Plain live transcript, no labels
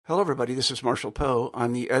Hello, everybody. This is Marshall Poe.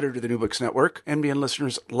 I'm the editor of the New Books Network. NBN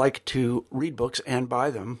listeners like to read books and buy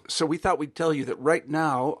them. So we thought we'd tell you that right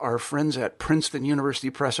now, our friends at Princeton University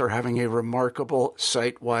Press are having a remarkable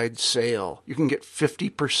site-wide sale. You can get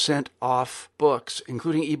 50% off books,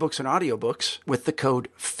 including ebooks and audiobooks, with the code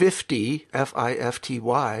 50,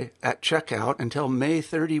 F-I-F-T-Y, at checkout until May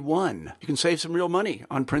 31. You can save some real money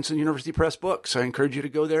on Princeton University Press books. I encourage you to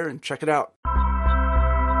go there and check it out.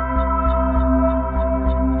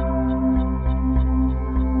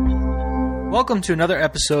 Welcome to another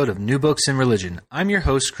episode of New Books in Religion. I'm your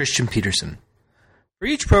host, Christian Peterson. For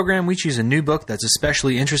each program, we choose a new book that's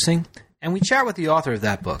especially interesting, and we chat with the author of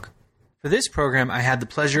that book. For this program, I had the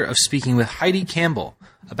pleasure of speaking with Heidi Campbell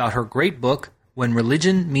about her great book, When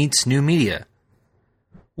Religion Meets New Media.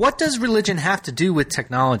 What does religion have to do with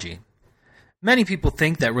technology? Many people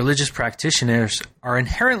think that religious practitioners are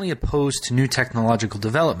inherently opposed to new technological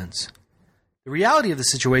developments. The reality of the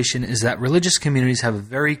situation is that religious communities have a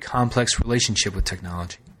very complex relationship with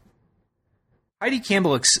technology. Heidi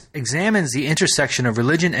Campbell examines the intersection of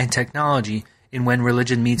religion and technology in When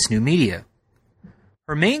Religion Meets New Media.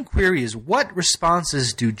 Her main query is what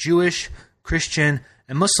responses do Jewish, Christian,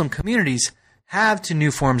 and Muslim communities have to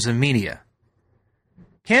new forms of media?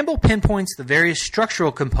 Campbell pinpoints the various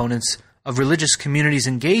structural components of religious communities'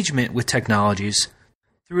 engagement with technologies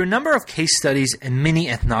through a number of case studies and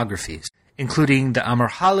mini-ethnographies, including the Amr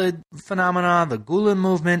Khalid phenomena, the Gulen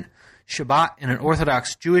movement, Shabbat in an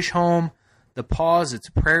Orthodox Jewish home, the Pause It's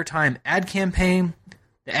Prayer Time ad campaign,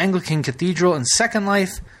 the Anglican Cathedral in Second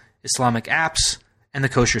Life, Islamic apps, and the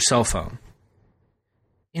kosher cell phone.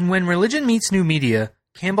 In When Religion Meets New Media,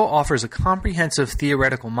 Campbell offers a comprehensive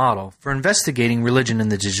theoretical model for investigating religion in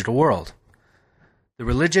the digital world. The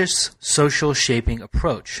Religious Social Shaping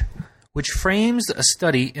Approach, which frames a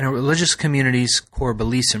study in a religious community's core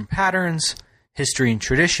beliefs and patterns, history and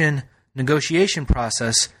tradition, negotiation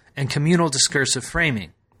process, and communal discursive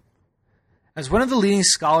framing. As one of the leading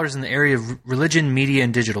scholars in the area of religion, media,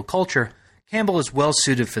 and digital culture, Campbell is well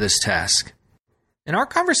suited for this task. In our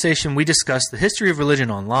conversation, we discussed the history of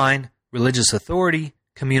religion online, religious authority,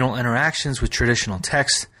 communal interactions with traditional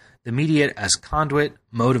text, the media as conduit,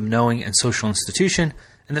 mode of knowing, and social institution,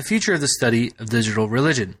 and the future of the study of digital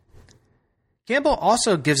religion. Campbell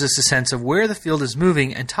also gives us a sense of where the field is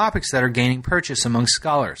moving and topics that are gaining purchase among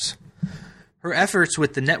scholars. Her efforts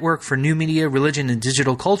with the Network for New Media, Religion, and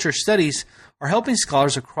Digital Culture Studies are helping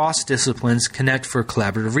scholars across disciplines connect for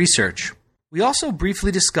collaborative research. We also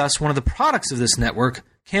briefly discuss one of the products of this network,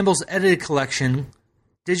 Campbell's edited collection,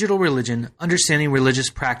 Digital Religion, Understanding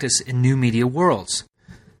Religious Practice in New Media Worlds.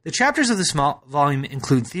 The chapters of this volume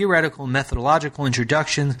include theoretical and methodological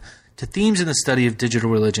introductions to themes in the study of digital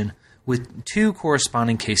religion, with 2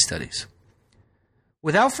 corresponding case studies.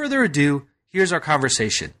 Without further ado, here's our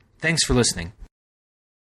conversation. Thanks for listening.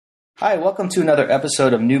 Hi, welcome to another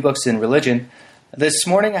episode of New Books in Religion. This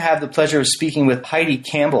morning I have the pleasure of speaking with Heidi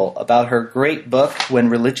Campbell about her great book, When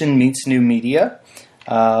Religion Meets New Media.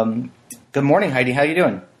 Good morning, Heidi. How are you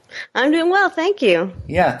doing? I'm doing well, thank you.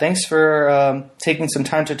 Yeah, thanks for taking some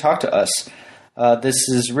time to talk to us. This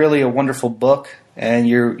is really a wonderful book, and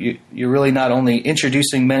you're really not only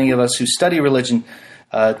introducing many of us who study religion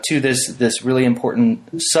to this really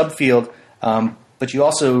important subfield, but you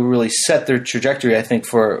also really set their trajectory, I think,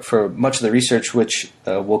 for much of the research which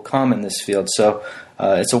will come in this field. So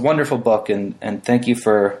it's a wonderful book, and thank you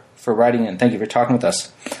for writing it, and thank you for talking with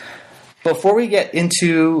us. Before we get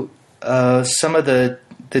into some of the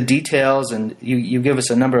details, and you give us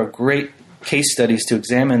a number of great case studies to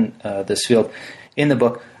examine this field in the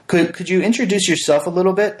book. Could you introduce yourself a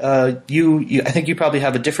little bit? I think you probably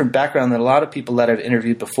have a different background than a lot of people that I've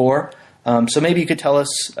interviewed before. So maybe you could tell us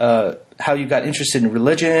how you got interested in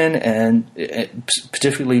religion and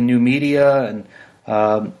particularly new media,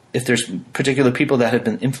 and if there's particular people that have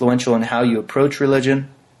been influential in how you approach religion.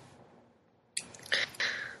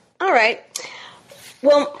 All right.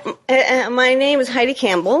 Well, my name is Heidi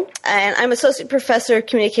Campbell, and I'm Associate Professor of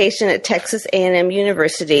Communication at Texas A&M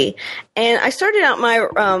University. And I started out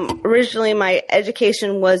originally my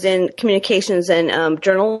education was in communications and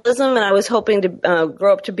journalism, and I was hoping to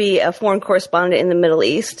grow up to be a foreign correspondent in the Middle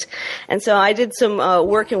East. And so I did some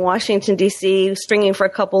work in Washington, D.C., stringing for a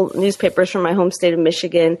couple newspapers from my home state of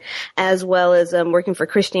Michigan, as well as working for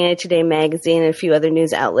Christianity Today magazine and a few other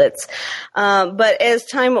news outlets. But as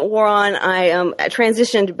time wore on, I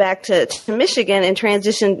transitioned back to Michigan and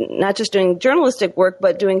transitioned not just doing journalistic work,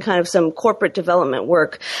 but doing kind of some corporate development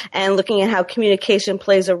work and looking at how communication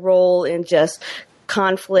plays a role in just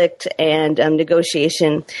conflict and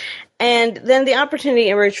negotiation. And then the opportunity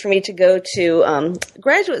emerged for me to go to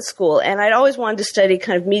graduate school, and I'd always wanted to study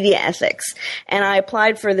kind of media ethics. And I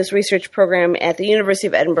applied for this research program at the University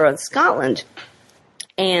of Edinburgh in Scotland.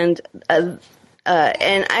 And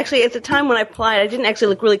actually, at the time when I applied, I didn't actually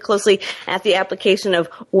look really closely at the application of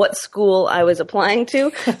what school I was applying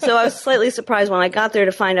to. So I was slightly surprised when I got there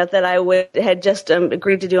to find out that I had just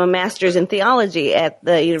agreed to do a master's in theology at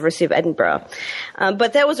the University of Edinburgh.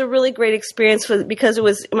 But that was a really great experience because it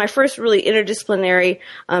was my first really interdisciplinary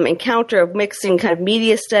encounter of mixing kind of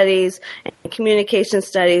media studies and communication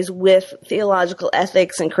studies with theological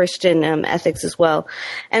ethics and Christian ethics as well.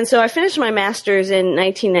 And so I finished my master's in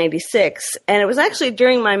 1996, and it was actually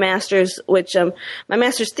during my master's, which my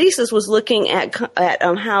master's thesis was looking at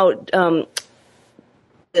how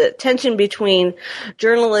the tension between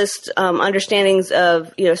journalists' understandings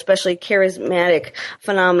of, especially charismatic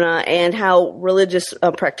phenomena, and how religious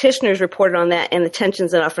practitioners reported on that, and the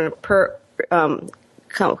tensions that often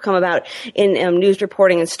come about in news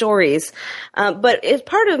reporting and stories. But as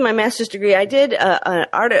part of my master's degree, I did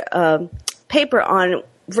a paper on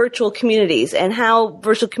virtual communities and how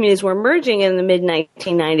virtual communities were emerging in the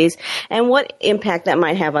mid-1990s and what impact that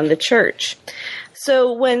might have on the church.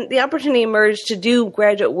 So when the opportunity emerged to do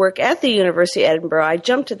graduate work at the University of Edinburgh, I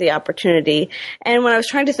jumped at the opportunity. And when I was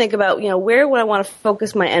trying to think about, where would I want to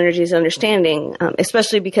focus my energies and understanding,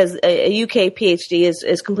 especially because a UK PhD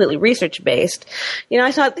is completely research-based,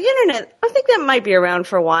 I thought the internet, I think that might be around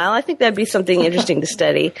for a while. I think that'd be something interesting to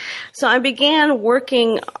study. So I began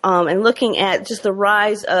working and looking at just the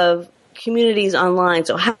rise of communities online,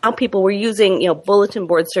 so how people were using, bulletin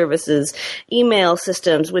board services, email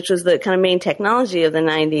systems, which was the kind of main technology of the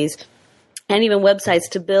 90s, and even websites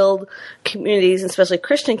to build communities, especially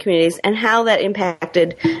Christian communities, and how that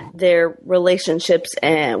impacted their relationships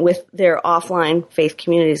and with their offline faith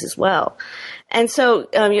communities as well. And so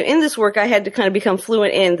in this work, I had to kind of become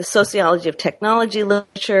fluent in the sociology of technology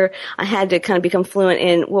literature. I had to kind of become fluent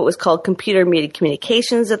in what was called computer-mediated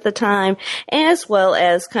communications at the time, as well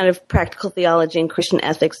as kind of practical theology and Christian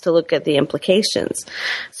ethics to look at the implications.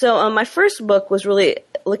 So my first book was really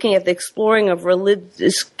looking at the exploring of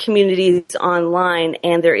religious communities online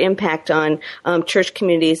and their impact on church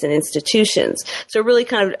communities and institutions. So really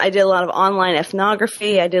I did a lot of online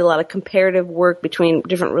ethnography. I did a lot of comparative work between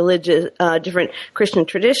different different Christian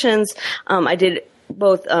traditions. I did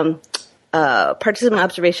both participant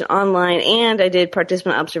observation online, and I did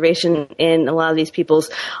participant observation in a lot of these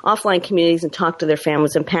people's offline communities and talked to their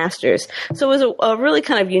families and pastors. So it was a really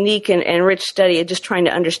kind of unique and rich study of just trying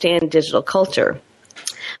to understand digital culture.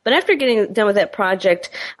 But after getting done with that project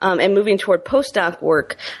and moving toward postdoc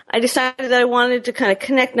work, I decided that I wanted to kind of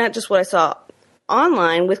connect not just what I saw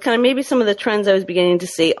online with kind of maybe some of the trends I was beginning to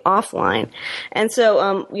see offline. And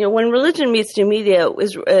so, when Religion Meets New Media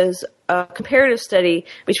is a comparative study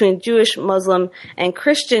between Jewish, Muslim, and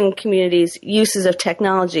Christian communities' uses of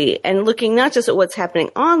technology, and looking not just at what's happening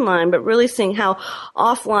online, but really seeing how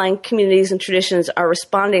offline communities and traditions are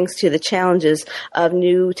responding to the challenges of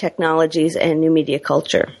new technologies and new media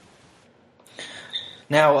culture.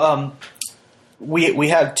 Now, we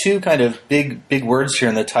have two kind of big words here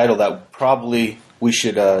in the title that probably we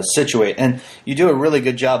should situate, and you do a really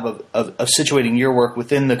good job of situating your work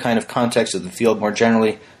within the kind of context of the field more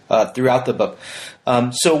generally throughout the book.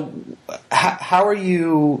 So, how are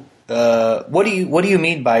you? What do you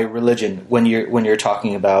mean by religion when you're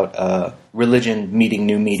talking about religion meeting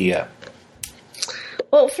new media?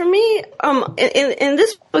 Well, for me, in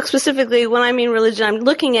this book specifically, when I mean religion, I'm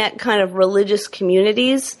looking at kind of religious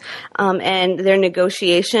communities and their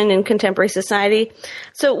negotiation in contemporary society.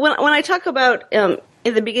 So when I talk about, in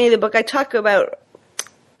the beginning of the book, I talk about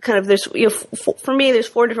kind of for me, there's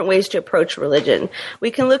four different ways to approach religion. We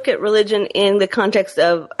can look at religion in the context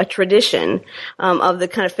of a tradition, of the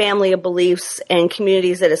kind of family of beliefs and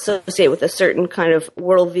communities that associate with a certain kind of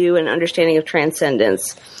worldview and understanding of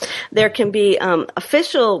transcendence. There can be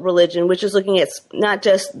official religion, which is looking at not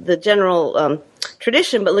just the general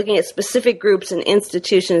tradition, but looking at specific groups and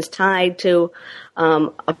institutions tied to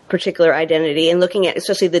a particular identity, and looking at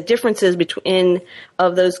especially the differences between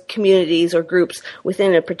of those communities or groups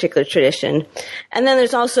within a particular tradition. And then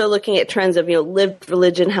there's also looking at trends of lived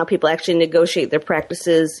religion, how people actually negotiate their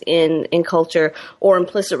practices in culture, or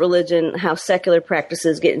implicit religion, how secular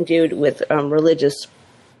practices get endued with religious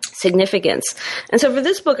significance. And so for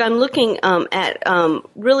this book, I'm looking at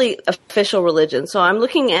really official religion. So I'm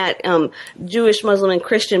looking at Jewish, Muslim, and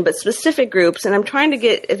Christian, but specific groups. And I'm trying to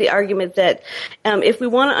get at the argument that if we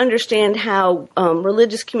want to understand how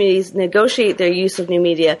religious communities negotiate their use of new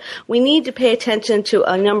media, we need to pay attention to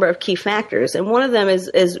a number of key factors. And one of them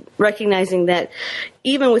is recognizing that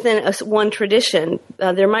even within one tradition,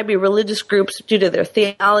 there might be religious groups due to their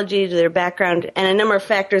theology, to their background, and a number of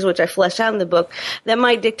factors which I flesh out in the book that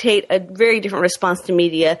might dictate a very different response to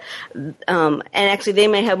media. And actually, they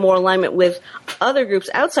may have more alignment with other groups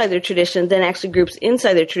outside their tradition than actually groups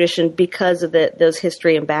inside their tradition because of those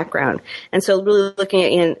history and background. And so really looking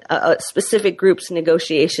at in a specific group's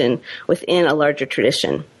negotiation within a larger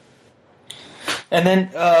tradition. And then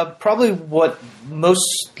probably what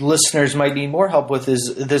most listeners might need more help with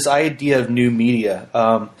is this idea of new media.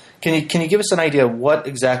 Can you give us an idea of what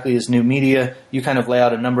exactly is new media? You kind of lay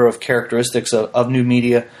out a number of characteristics of new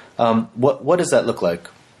media. What does that look like?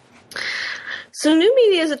 So new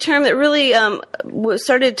media is a term that really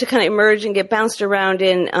started to kind of emerge and get bounced around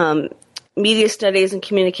in media studies and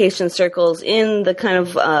communication circles in the kind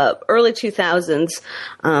of early 2000s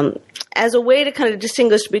as a way to kind of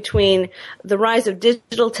distinguish between the rise of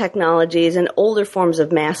digital technologies and older forms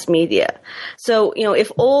of mass media. So,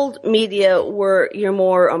 if old media were your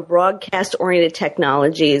more broadcast-oriented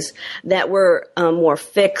technologies that were more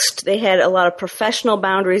fixed, they had a lot of professional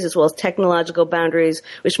boundaries as well as technological boundaries,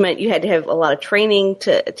 which meant you had to have a lot of training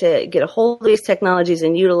to get a hold of these technologies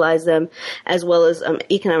and utilize them, as well as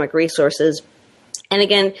economic resources. And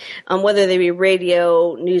again, whether they be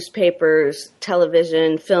radio, newspapers,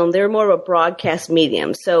 television, film, they were more of a broadcast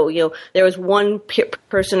medium. So, there was one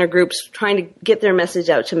person or groups trying to get their message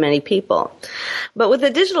out to many people. But with the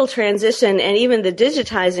digital transition and even the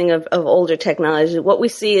digitizing of older technology, what we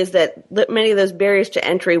see is that many of those barriers to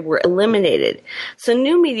entry were eliminated. So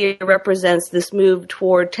new media represents this move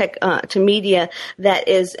toward to media that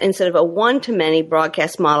is, instead of a one-to-many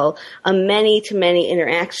broadcast model, a many-to-many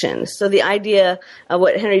interaction. So the idea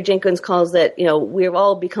what Henry Jenkins calls that, we've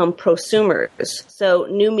all become prosumers. So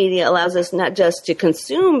new media allows us not just to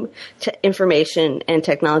consume information and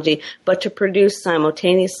technology, but to produce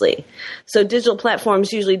simultaneously. So digital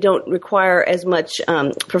platforms usually don't require as much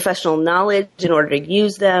professional knowledge in order to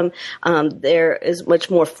use them. There is much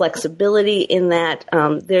more flexibility in that.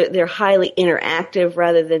 They're highly interactive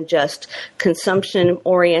rather than just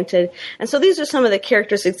consumption-oriented. And so these are some of the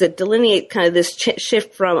characteristics that delineate kind of this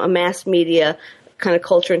shift from a mass media kind of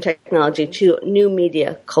culture and technology to new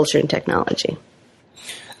media culture and technology.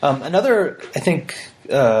 Another, I think,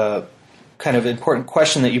 kind of important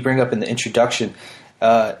question that you bring up in the introduction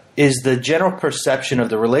is the general perception of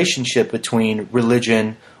the relationship between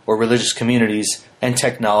religion or religious communities and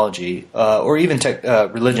technology, or even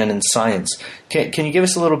religion and science. Can you give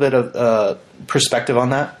us a little bit of perspective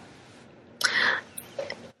on that?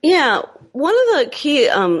 Yeah, one of the key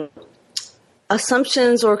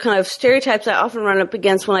assumptions or kind of stereotypes I often run up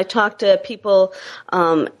against when I talk to people,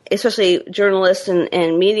 especially journalists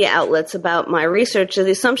and media outlets about my research,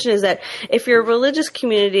 the assumption is that if you're a religious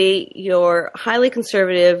community, you're highly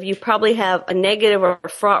conservative, you probably have a negative or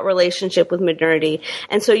fraught relationship with modernity,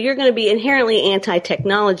 and so you're going to be inherently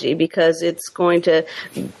anti-technology because it's going to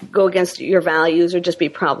go against your values or just be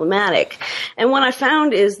problematic. And what I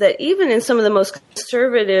found is that even in some of the most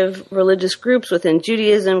conservative religious groups within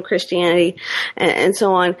Judaism, Christianity, and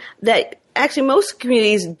so on, that actually most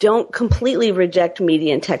communities don't completely reject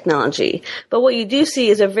media and technology. But what you do see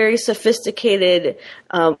is a very sophisticated,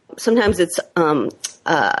 sometimes it's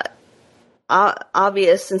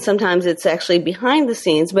obvious and sometimes it's actually behind the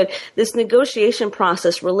scenes, but this negotiation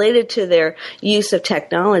process related to their use of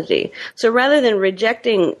technology. So rather than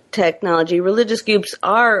rejecting technology, religious groups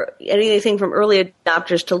are anything from early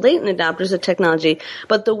adopters to latent adopters of technology,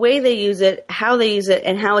 but the way they use it, how they use it,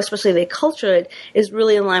 and how especially they culture it is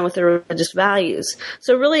really in line with their religious values.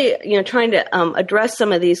 So really, trying to address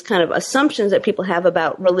some of these kind of assumptions that people have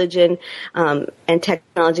about religion and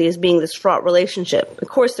technology as being this fraught relationship. Of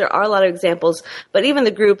course, there are a lot of examples, but even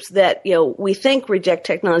the groups that we think reject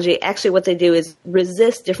technology, actually what they do is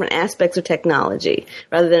resist different aspects of technology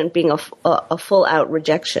rather than being a full-out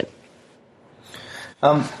rejection.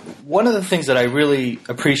 One of the things that I really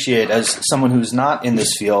appreciate as someone who's not in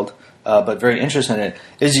this field, but very interested in it,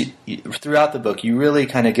 is throughout the book you really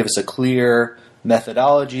kind of give us a clear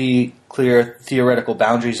methodology, clear theoretical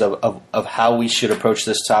boundaries of how we should approach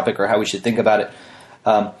this topic or how we should think about it.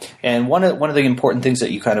 And one of the important things that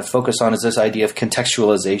you kind of focus on is this idea of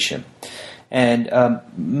contextualization. And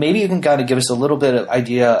maybe you can kind of give us a little bit of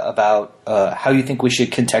idea about how you think we should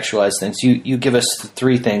contextualize things. You give us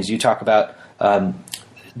three things. You talk about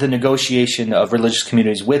the negotiation of religious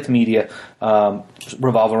communities with media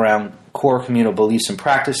revolve around core communal beliefs and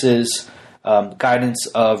practices, guidance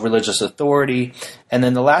of religious authority, and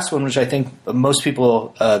then the last one, which I think most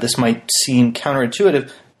people, this might seem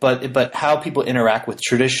counterintuitive, but how people interact with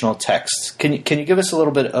traditional texts. Can you give us a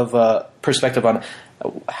little bit of perspective on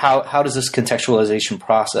How does this contextualization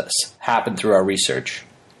process happen through our research?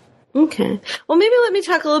 Okay. Well, maybe let me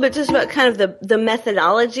talk a little bit just about kind of the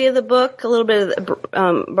methodology of the book, a little bit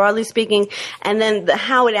of broadly speaking, and then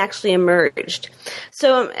how it actually emerged.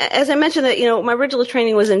 So, as I mentioned, that my original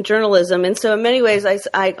training was in journalism, and so in many ways,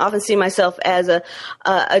 I often see myself as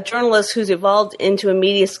a journalist who's evolved into a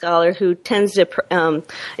media scholar who tends to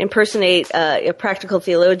impersonate a practical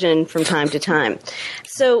theologian from time to time.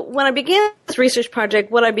 So, when I began this research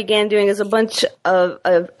project, what I began doing is a bunch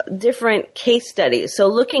of different case studies. So,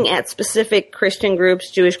 looking at specific Christian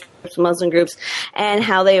groups, Jewish groups, Muslim groups, and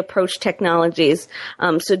how they approach technologies.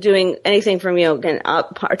 So doing anything from,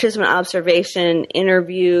 participant observation,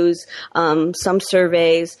 interviews, some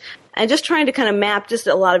surveys, and just trying to kind of map just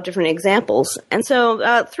a lot of different examples. And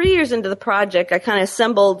so 3 years into the project, I kind of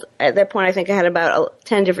assembled, at that point I think I had about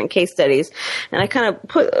 10 different case studies, and I kind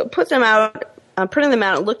of put them out, printed them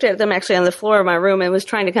out and looked at them actually on the floor of my room and was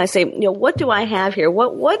trying to kind of say, what do I have here?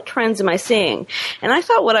 What trends am I seeing? And I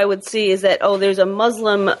thought what I would see is that, there's a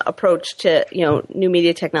Muslim approach to, new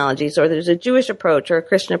media technologies, or there's a Jewish approach or a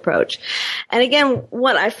Christian approach. And again,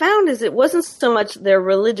 what I found is it wasn't so much their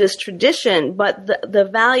religious tradition, but the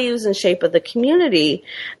values and shape of the community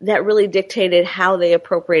that really dictated how they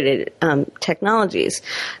appropriated technologies.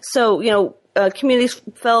 So, communities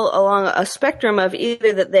fell along a spectrum of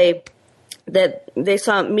either that they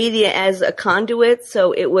saw media as a conduit,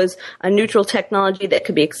 so it was a neutral technology that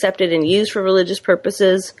could be accepted and used for religious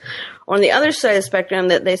purposes. Or on the other side of the spectrum,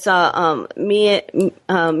 that they saw media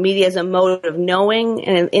as a mode of knowing,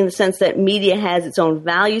 and in the sense that media has its own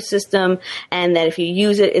value system, and that if you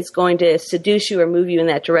use it, it's going to seduce you or move you in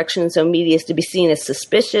that direction. So media is to be seen as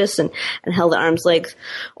suspicious and held at arm's length.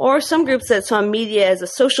 Or some groups that saw media as a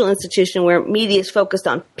social institution where media is focused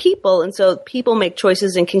on people, and so people make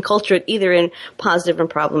choices and can culture it either in positive and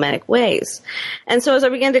problematic ways. And so as I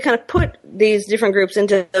began to kind of put these different groups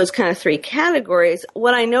into those kind of three categories,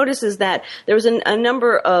 what I noticed is that there was a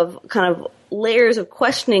number of kind of layers of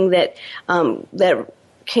questioning that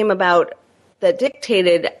came about that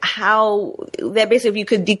dictated how that basically, if you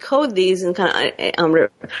could decode these and kind of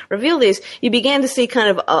reveal these, you began to see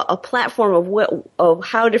kind of a platform of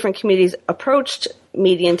how different communities approached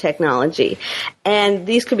media and technology, and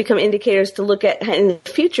these could become indicators to look at in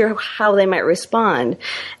the future how they might respond.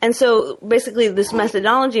 And so basically this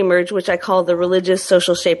methodology emerged, which I call the religious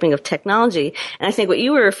social shaping of technology. And I think what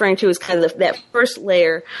you were referring to is kind of that first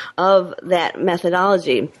layer of that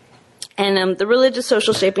methodology. And the religious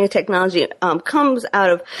social shaping of technology comes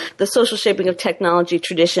out of the social shaping of technology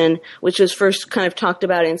tradition, which was first kind of talked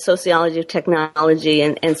about in sociology of technology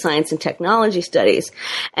and science and technology studies.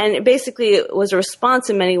 And it basically was a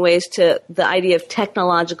response in many ways to the idea of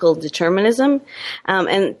technological determinism.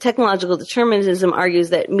 And technological determinism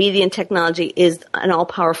argues that media and technology is an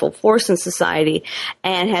all-powerful force in society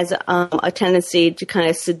and has a tendency to kind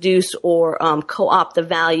of seduce or co-opt the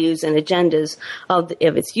values and agendas of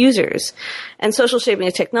its users. And social shaping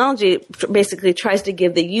of technology basically tries to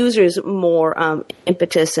give the users more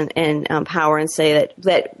impetus and power, and say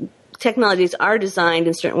that technologies are designed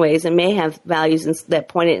in certain ways and may have values that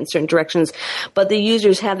point it in certain directions, but the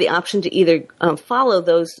users have the option to either follow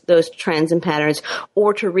those trends and patterns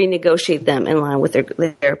or to renegotiate them in line with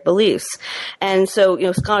their beliefs. And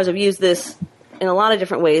so, scholars have used this in a lot of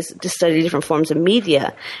different ways to study different forms of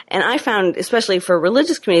media. And I found, especially for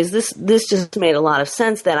religious communities, this just made a lot of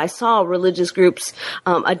sense, that I saw religious groups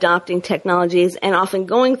adopting technologies and often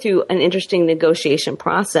going through an interesting negotiation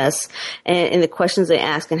process in the questions they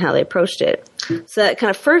asked and how they approached it. So that kind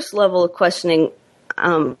of first level of questioning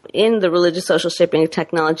in the religious social shaping of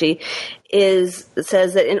technology says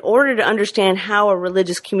that in order to understand how a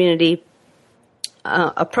religious community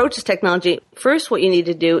approaches technology, first what you need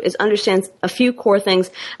to do is understand a few core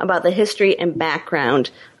things about the history and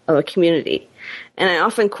background of a community. And I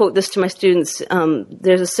often quote this to my students.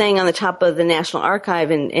 There's a saying on the top of the National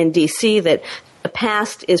Archive in D.C. that the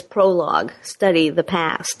past is prologue, study the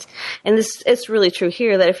past. And it's really true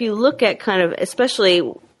here, that if you look at kind of, especially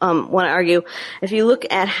want to argue, if you look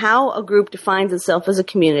at how a group defines itself as a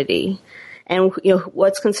community and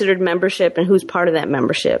what's considered membership and who's part of that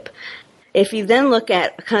membership, if you then look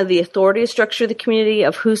at kind of the authority structure of the community,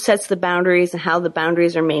 of who sets the boundaries and how the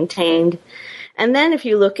boundaries are maintained, and then if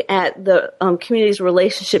you look at the community's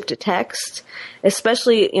relationship to text,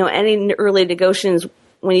 especially any early negotiations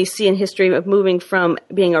when you see in history of moving from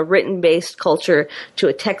being a written-based culture to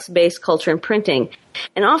a text-based culture and printing,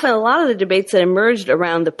 And often a lot of the debates that emerged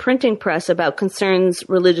around the printing press about concerns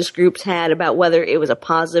religious groups had about whether it was a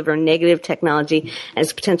positive or negative technology and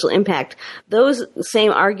its potential impact, those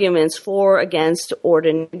same arguments for, against, or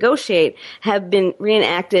to negotiate have been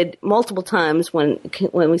reenacted multiple times when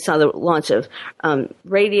we saw the launch of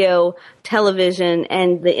radio, television,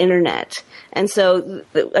 and the internet. And so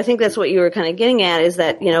I think that's what you were kind of getting at, is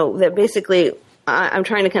that, that basically I'm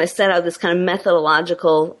trying to kind of set out this kind of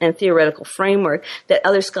methodological and theoretical framework that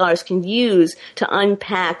other scholars can use to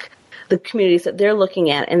unpack the communities that they're looking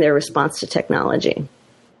at and their response to technology.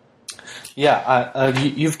 Yeah,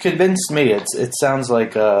 you've convinced me. It sounds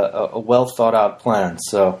like a well thought out plan.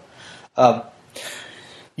 So, so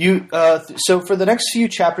for the next few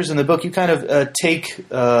chapters in the book, you kind of take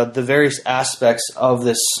the various aspects of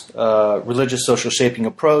this religious social shaping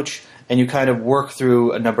approach, and you kind of work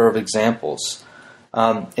through a number of examples.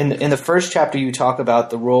 In the first chapter, you talk about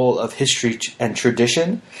the role of history and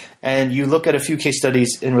tradition, and you look at a few case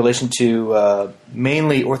studies in relation to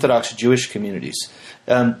mainly Orthodox Jewish communities.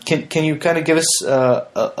 Can you kind of give us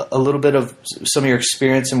a little bit of some of your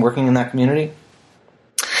experience in working in that community?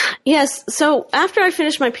 Yes. So after I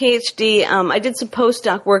finished my PhD, I did some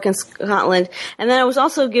postdoc work in Scotland, and then I was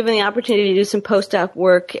also given the opportunity to do some postdoc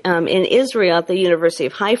work in Israel at the University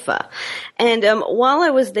of Haifa. And while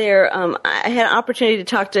I was there, I had an opportunity to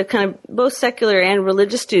talk to kind of both secular and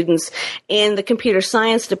religious students in the computer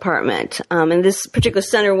science department. And this particular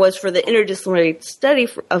center was for the interdisciplinary study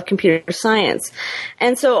of computer science.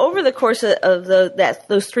 And so over the course of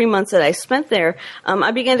those 3 months that I spent there,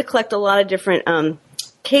 I began to collect a lot of different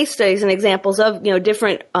case studies and examples of,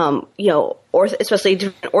 different, especially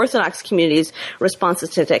different Orthodox communities'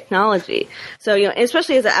 responses to technology. So,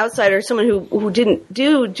 especially as an outsider, someone who didn't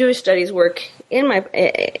do Jewish studies work in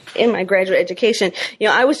my graduate education,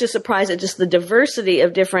 I was just surprised at just the diversity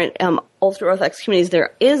of different ultra-Orthodox communities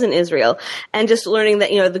there is in Israel, and just learning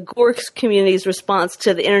that, the Gorks community's response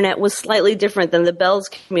to the internet was slightly different than the Belz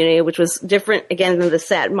community, which was different, again, than the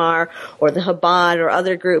Satmar or the Chabad or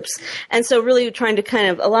other groups. And so really trying to kind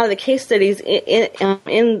of, a lot of the case studies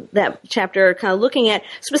in that chapter are kind of looking at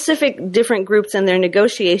specific different groups and their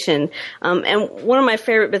negotiation. And one of my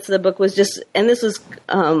favorite bits of the book was just, and this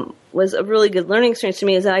was a really good learning experience to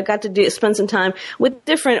me, is that I got to spend some time with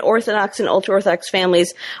different Orthodox and ultra-Orthodox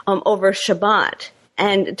families over Shabbat,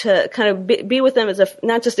 and to kind of be with them as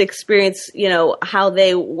not just experience, how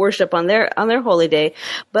they worship on their holy day,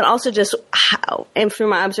 but also just how, and through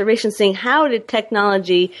my observations, seeing how did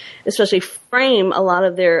technology, especially frame a lot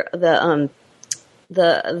of the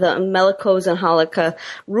Melekos and Halakha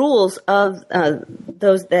rules of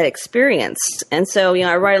those that experienced. And so,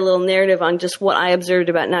 I write a little narrative on just what I observed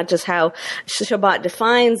about not just how Shabbat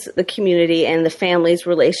defines the community and the family's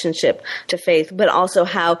relationship to faith, but also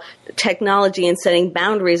how technology and setting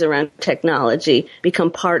boundaries around technology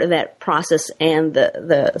become part of that process and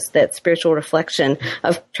that spiritual reflection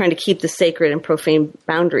of trying to keep the sacred and profane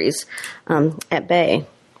boundaries at bay.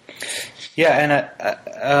 Yeah, and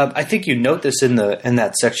I think you note this in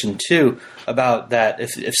that section too, about that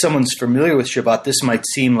if someone's familiar with Shabbat, this might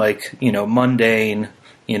seem like mundane,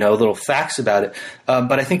 little facts about it.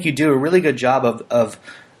 But I think you do a really good job of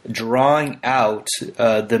drawing out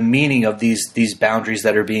the meaning of these boundaries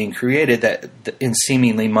that are being created that in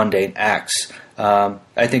seemingly mundane acts.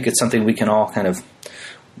 I think it's something we can all kind of,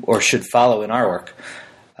 or should follow in our work.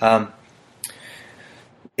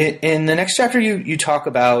 In the next chapter, you talk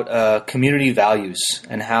about community values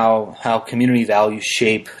and how community values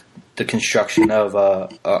shape the construction of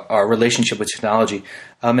our relationship with technology.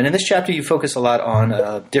 And in this chapter, you focus a lot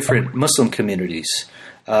on different Muslim communities.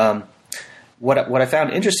 What I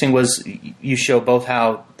found interesting was you show both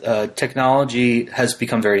how technology has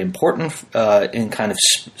become very important in kind of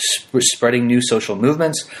spreading new social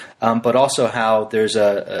movements, but also how there's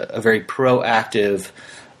a very proactive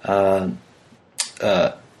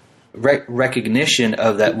recognition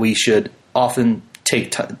of that we should often take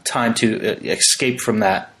time to escape from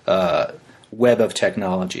that web of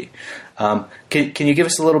technology. Can you give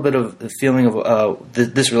us a little bit of the feeling of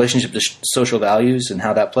this relationship to social values and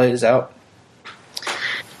how that plays out?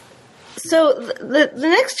 So the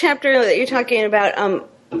next chapter that you're talking about,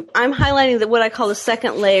 I'm highlighting what I call the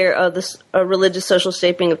second layer of the religious social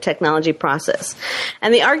shaping of technology process.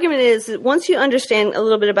 And the argument is that once you understand a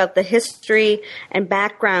little bit about the history and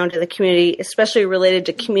background of the community, especially related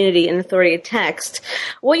to community and authority of text,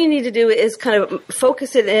 what you need to do is kind of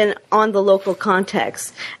focus it in on the local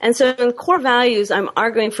context. And so in core values, I'm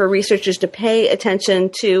arguing for researchers to pay attention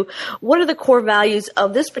to what are the core values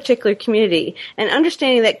of this particular community, and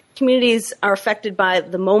understanding that communities are affected by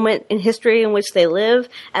the moment in history in which they live,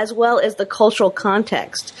 as well as the cultural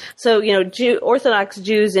context. So, Orthodox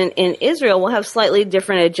Jews in Israel will have slightly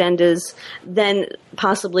different agendas than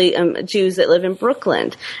possibly Jews that live in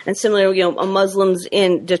Brooklyn. And similarly, Muslims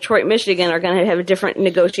in Detroit, Michigan are going to have a different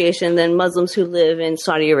negotiation than Muslims who live in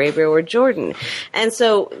Saudi Arabia or Jordan. And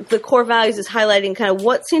so the core values is highlighting kind of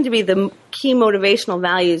what seem to be the key motivational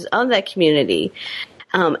values of that community.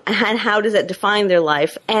 And how does that define their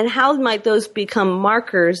life? And how might those become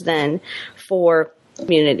markers then for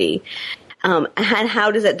community? And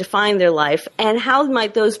how does that define their life? And how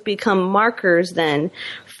might those become markers then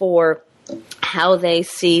for how they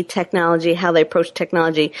see technology, how they approach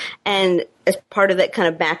technology, and as part of that kind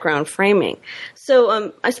of background framing.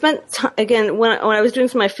 So I spent, again, when I was doing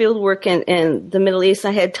some of my field work in the Middle East,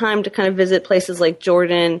 I had time to kind of visit places like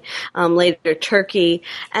Jordan, later Turkey,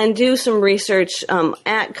 and do some research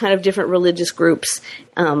at kind of different religious groups'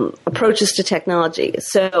 approaches to technology.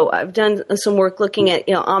 So I've done some work looking at,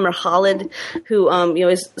 Amr Khalid, who,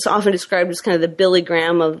 is often described as kind of the Billy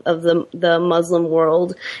Graham of the Muslim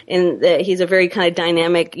world. And he's a very kind of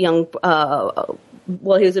dynamic young he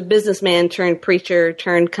was a businessman turned preacher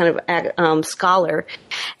turned kind of scholar,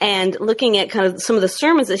 and looking at kind of some of the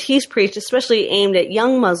sermons that he's preached, especially aimed at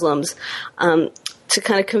young Muslims, to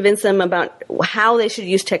kind of convince them about how they should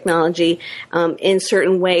use technology in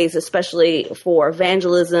certain ways, especially for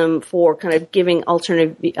evangelism, for kind of giving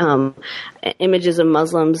alternative images of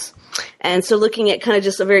Muslims. And so looking at kind of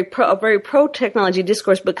just a very pro-technology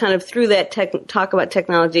discourse, but kind of through that talk about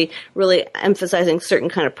technology, really emphasizing certain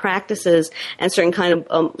kind of practices and certain kind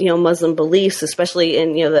of, Muslim beliefs, especially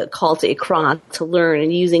in, the call to Iqra, to learn,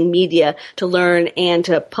 and using media to learn and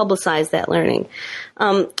to publicize that learning.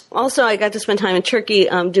 Also, I got to spend time in Turkey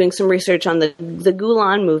doing some research on the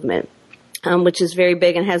Gulen movement. Which is very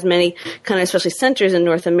big and has many kind of especially centers in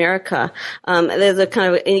North America. There's a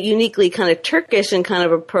kind of a uniquely kind of Turkish and kind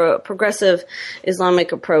of a progressive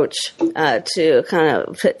Islamic approach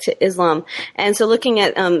to Islam. And so looking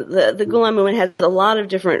at the Gulen movement has a lot of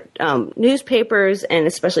different newspapers and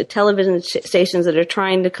especially television stations that are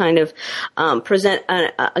trying to kind of present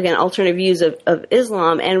again alternative views of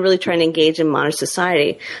Islam and really trying to engage in modern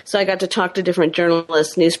society. So I got to talk to different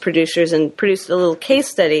journalists, news producers, and produced a little case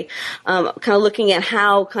study. Kind of looking at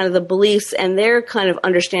how kind of the beliefs and their kind of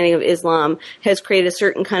understanding of Islam has created a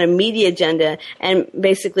certain kind of media agenda and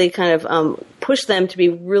basically kind of pushed them to be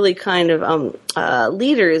really kind of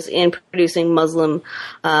leaders in producing Muslim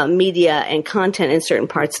media and content in certain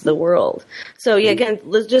parts of the world. So yeah, again,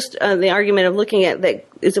 just the argument of looking at that,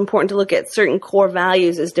 it's important to look at certain core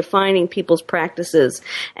values as defining people's practices,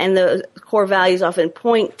 and the core values often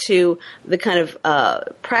point to the kind of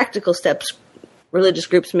practical steps religious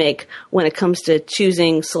groups make when it comes to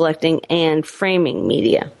choosing, selecting, and framing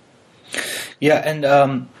media. Yeah,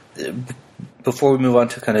 and before we move on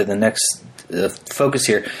to kind of the next focus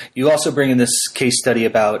here, you also bring in this case study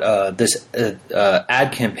about this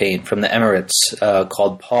ad campaign from the Emirates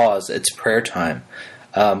called Pause, It's Prayer Time,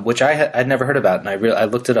 which I'd never heard about, and I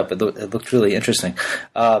looked it up. It looked really interesting.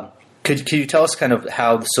 Could you tell us kind of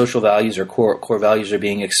how the social values or core values are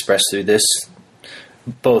being expressed through this,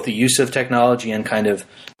 both the use of technology and kind of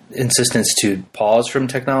insistence to pause from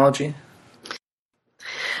technology?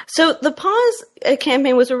 So the Pause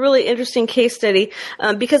campaign was a really interesting case study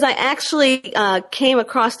because I actually came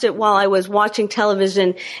across it while I was watching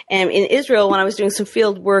television in Israel when I was doing some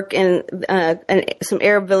field work in some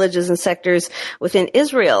Arab villages and sectors within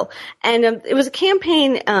Israel. And it was a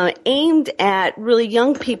campaign aimed at really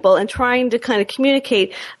young people and trying to kind of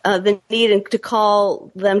communicate the need and to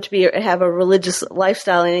call them to have a religious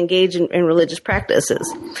lifestyle and engage in religious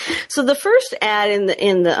practices. So the first ad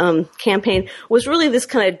in the campaign was really this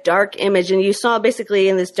kind of dark image, and you saw basically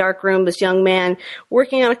in this dark room this young man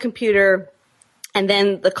working on a computer, and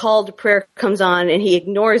then the call to prayer comes on and he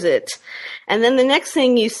ignores it. And then the next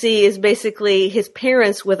thing you see is basically his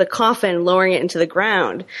parents with a coffin lowering it into the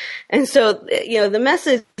ground. And so, the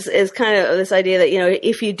message is kind of this idea that,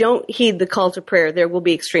 if you don't heed the call to prayer, there will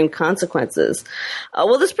be extreme consequences.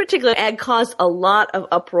 Well, this particular ad caused a lot of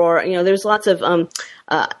uproar. There's lots of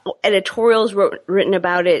editorials written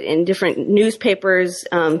about it in different newspapers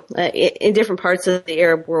in different parts of the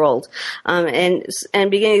Arab world, and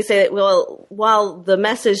beginning to say that, well, while the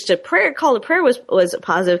message to prayer, call to prayer was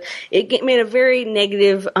positive, it made a very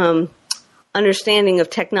negative understanding of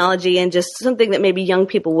technology and just something that maybe young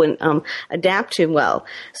people wouldn't adapt to well.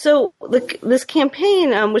 So this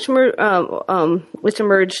campaign, which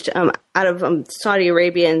emerged out of Saudi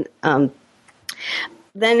Arabia and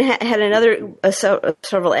then had another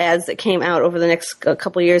several ads that came out over the next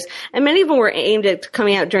couple of years, and many of them were aimed at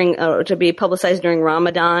coming out during to be publicized during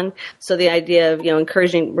Ramadan. So the idea of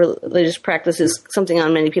encouraging religious practice is something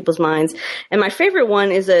on many people's minds. And my favorite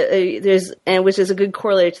one is which is a good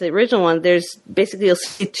correlator to the original one. There's basically, you'll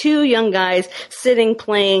see two young guys sitting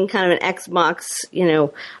playing kind of an Xbox,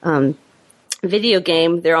 video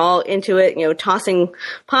game. They're all into it, tossing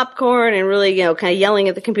popcorn and really, kind of yelling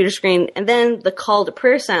at the computer screen. And then the call to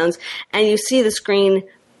prayer sounds, and you see the screen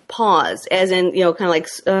pause, as in, kind of like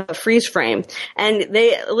a freeze frame. And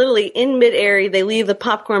they literally, in midair, they leave the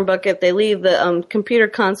popcorn bucket, they leave the computer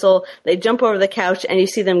console, they jump over the couch, and you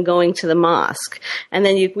see them going to the mosque. And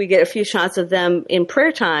then we get a few shots of them in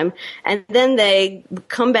prayer time, and then they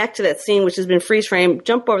come back to that scene, which has been freeze frame,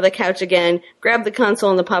 jump over the couch again, grab the console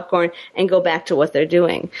and the popcorn, and go back to what they're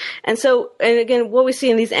doing. And so, and again, what we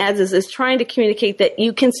see in these ads is trying to communicate that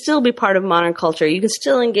you can still be part of modern culture, you can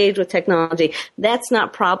still engage with technology. That's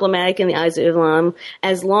not problematic in the eyes of Islam,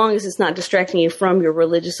 as long as it's not distracting you from your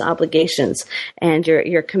religious obligations and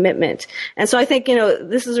your commitment. And so I think,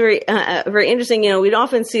 this is very interesting. We'd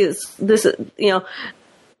often see this,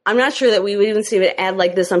 I'm not sure that we would even see an ad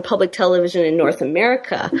like this on public television in North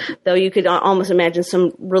America, though you could almost imagine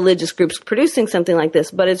some religious groups producing something like this.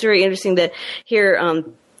 But it's very interesting that here,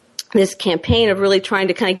 this campaign of really trying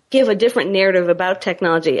to kind of give a different narrative about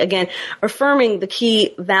technology, again, affirming the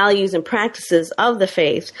key values and practices of the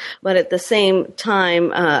faith, but at the same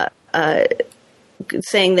time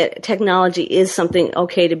saying that technology is something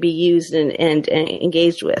okay to be used and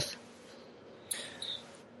engaged with.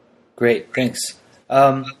 Great, thanks.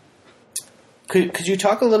 Could you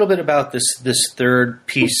talk a little bit about this third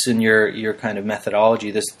piece in your kind of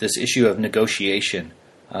methodology, this issue of negotiation?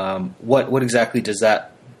 What exactly does that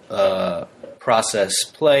process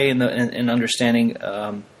play in understanding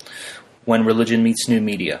when religion meets new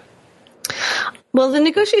media? Well, the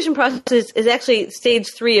negotiation process is actually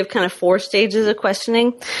stage 3 of kind of 4 stages of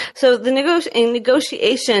questioning. So in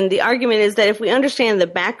negotiation, the argument is that if we understand the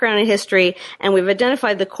background and history and we've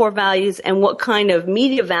identified the core values and what kind of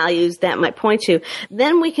media values that might point to,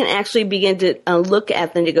 then we can actually begin to look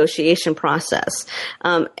at the negotiation process.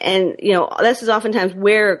 And, this is oftentimes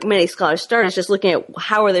where many scholars start, is just looking at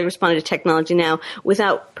how are they responding to technology now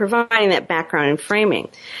without providing that background and framing.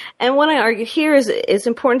 And what I argue here is it's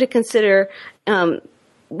important to consider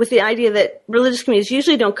with the idea that religious communities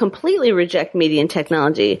usually don't completely reject media and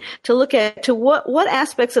technology, to look at what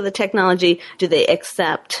aspects of the technology do they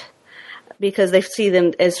accept because they see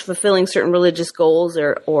them as fulfilling certain religious goals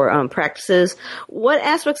or practices. What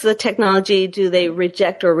aspects of the technology do they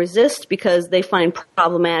reject or resist because they find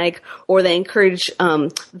problematic or they encourage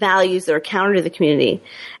values that are counter to the community?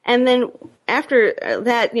 And then after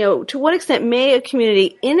that, to what extent may a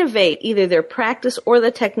community innovate either their practice or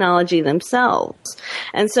the technology themselves?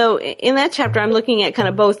 And so in that chapter, I'm looking at kind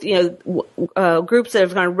of both, groups that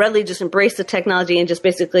have kind of readily just embraced the technology and just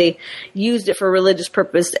basically used it for a religious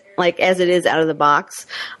purpose, like as it is out of the box.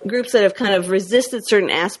 Groups that have kind of resisted certain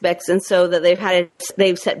aspects, and so that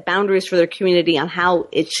they've set boundaries for their community on how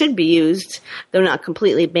it should be used, though not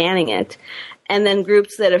completely banning it. And then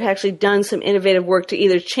groups that have actually done some innovative work to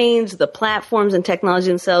either change the platforms and technology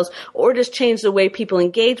themselves or just change the way people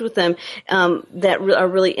engage with them, that are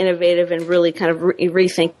really innovative and really kind of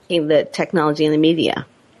rethinking the technology and the media.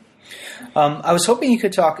 I was hoping you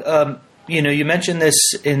could talk, you mentioned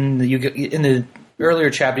this in the earlier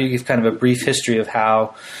chapter. You give kind of a brief history of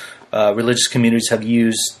how religious communities have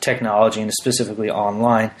used technology, and specifically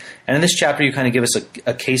online. And in this chapter, you kind of give us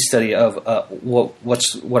a case study of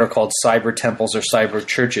what are called cyber temples or cyber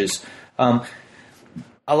churches.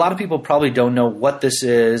 A lot of people probably don't know what this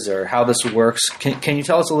is or how this works. Can you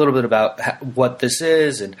tell us a little bit about what this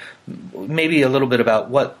is, and maybe a little bit about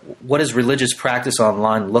what does religious practice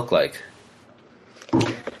online look like?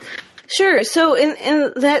 Sure. So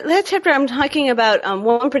in that chapter, I'm talking about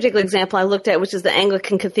one particular example I looked at, which is the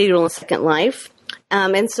Anglican Cathedral in Second Life.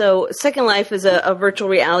 And so Second Life is a virtual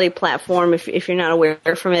reality platform. If you're not aware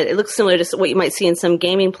from it, it looks similar to what you might see in some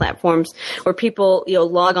gaming platforms where people,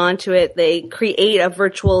 log on to it. They create a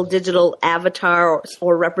virtual digital avatar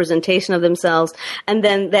or representation of themselves. And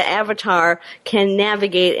then the avatar can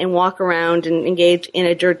navigate and walk around and engage in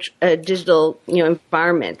a digital,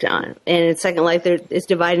 environment. And in Second Life, it's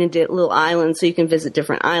divided into little islands so you can visit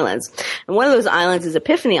different islands. And one of those islands is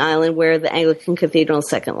Epiphany Island, where the Anglican Cathedral in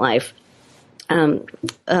Second Life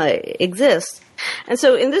exists. And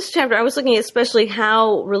so in this chapter, I was looking at especially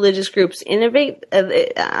how religious groups innovate.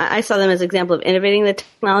 I saw them as an example of innovating the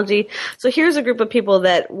technology. So here's a group of people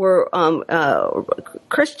that were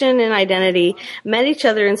Christian in identity, met each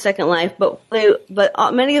other in Second Life, but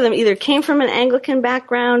many of them either came from an Anglican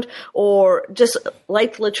background or just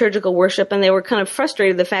liked liturgical worship, and they were kind of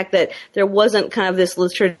frustrated the fact that there wasn't kind of this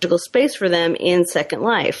liturgical space for them in Second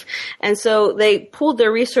Life. And so they pooled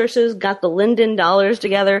their resources, got the Linden dollars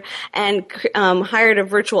together, and hired a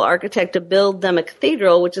virtual architect to build them a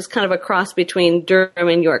cathedral, which is kind of a cross between Durham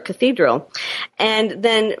and York Cathedral. And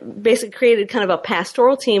then basically created kind of a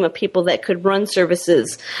pastoral team of people that could run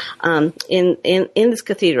services in this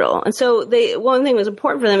cathedral. And so one thing that was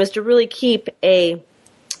important for them is to really keep a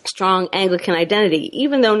strong Anglican identity,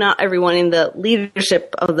 even though not everyone in the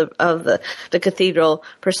leadership of the cathedral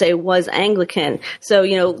per se was Anglican. So,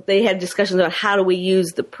 they had discussions about how do we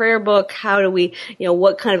use the prayer book, how do we,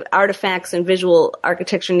 what kind of artifacts and visual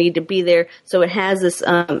architecture need to be there so it has this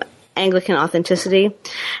Anglican authenticity.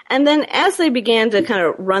 And then as they began to kind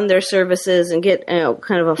of run their services and get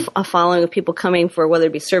kind of a following of people coming for whether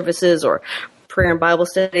it be services or prayer and Bible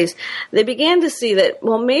studies, they began to see that,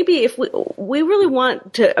 well, maybe if we really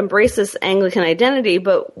want to embrace this Anglican identity,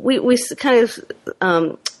 but we kind of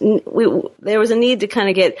there was a need to kind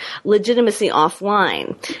of get legitimacy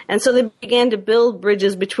offline. And so they began to build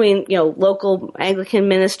bridges between, local Anglican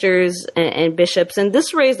ministers and bishops. And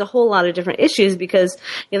this raised a whole lot of different issues because,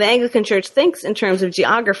 the Anglican Church thinks in terms of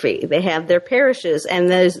geography. They have their parishes, and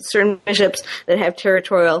there's certain bishops that have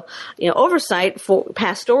territorial, oversight for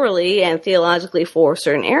pastorally and theologically for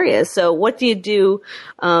certain areas. So what do you do,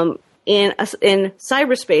 in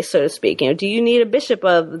cyberspace, so to speak? Do you need a bishop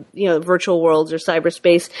of, virtual worlds or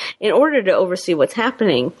cyberspace in order to oversee what's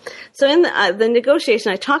happening? So in the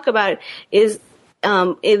negotiation I talk about is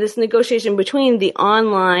this negotiation between the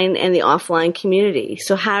online and the offline community.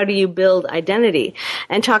 So how do you build identity?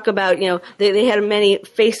 And talk about, they had many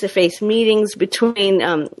face-to-face meetings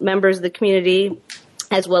between members of the community,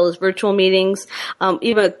 as well as virtual meetings.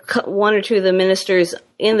 Even one or two of the ministers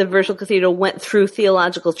in the virtual cathedral went through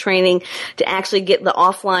theological training to actually get the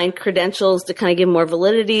offline credentials to kind of give more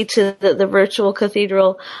validity to the virtual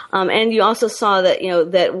cathedral. And you also saw that,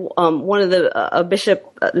 one of the bishop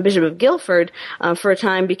of Guildford, for a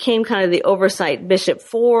time became kind of the oversight bishop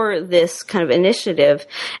for this kind of initiative.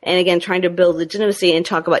 And again, trying to build legitimacy and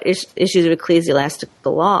talk about issues of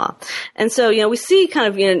ecclesiastical law. And so, we see kind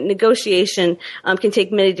of, negotiation, can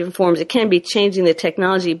take many different forms. It can be changing the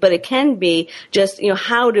technology, but it can be just,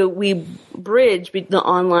 how do we bridge the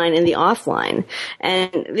online and the offline?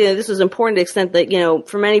 And, this was important to the extent that,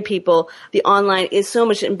 for many people, the online is so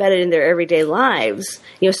much embedded in their everyday lives.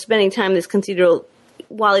 Spending time in this cathedral,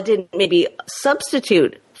 while it didn't maybe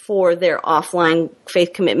substitute for their offline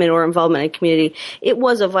faith commitment or involvement in community, it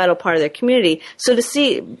was a vital part of their community. So to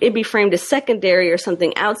see it be framed as secondary or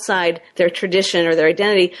something outside their tradition or their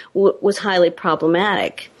identity was highly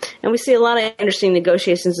problematic. And we see a lot of interesting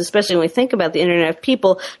negotiations, especially when we think about the Internet of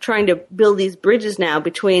People trying to build these bridges now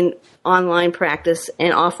between online practice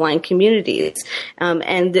and offline communities.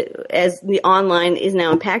 And as the online is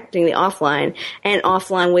now impacting the offline, and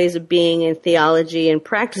offline ways of being and theology and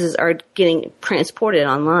practices are getting transported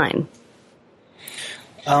online.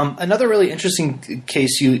 Another really interesting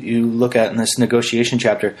case you look at in this negotiation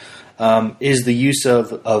chapter is the use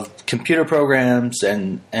of computer programs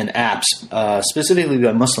and apps, specifically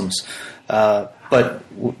by Muslims. But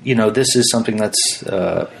this is something that's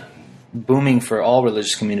booming for all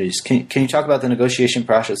religious communities. Can you talk about the negotiation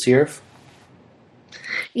process here?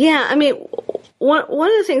 Yeah, I mean, one of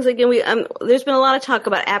the things, again, there's been a lot of talk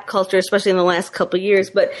about app culture, especially in the last couple of years.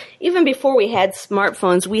 But even before we had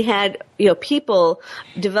smartphones, we had people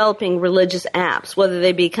developing religious apps, whether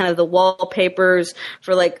they be kind of the wallpapers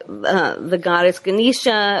for the goddess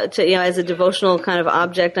Ganesha to as a devotional kind of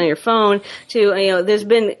object on your phone. To there's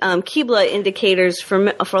been Qibla indicators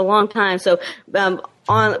for a long time. So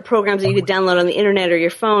on programs that you could download on the internet or your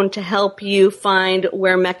phone to help you find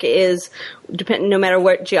where Mecca is, no matter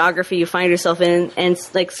what geography you find yourself in, and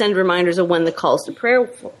send reminders of when the calls to prayer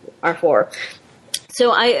are for.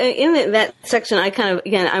 So in that section, I kind of,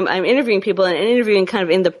 again, I'm interviewing people and interviewing kind of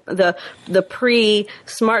in the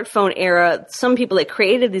pre-smartphone era, some people that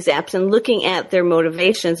created these apps and looking at their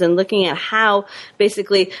motivations and looking at how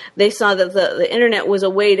basically they saw that the internet was a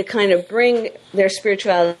way to kind of bring their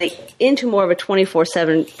spirituality into more of a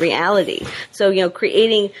 24/7 reality. So,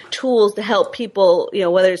 creating tools to help people,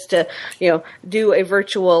 whether it's to, do a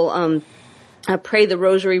virtual, pray the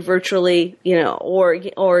rosary virtually,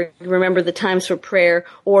 or remember the times for prayer,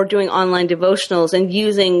 or doing online devotionals and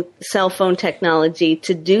using cell phone technology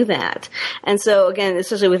to do that. And so again,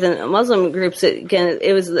 especially within Muslim groups,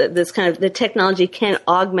 it was this kind of, the technology can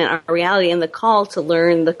augment our reality, and the call to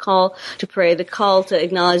learn, the call to pray, the call to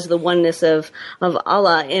acknowledge the oneness of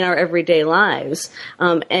Allah in our everyday lives.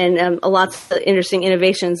 Lots of interesting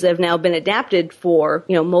innovations that have now been adapted for,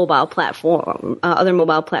 mobile platform, other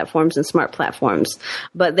mobile platforms and smart platforms.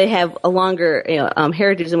 But they have a longer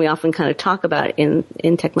heritage than we often kind of talk about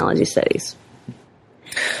in technology studies.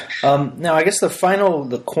 Now, I guess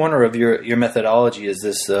the corner of your methodology is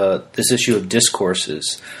this issue of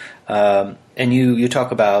discourses, and you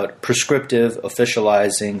talk about prescriptive,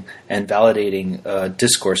 officializing, and validating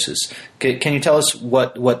discourses. Can you tell us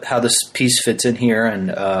how this piece fits in here,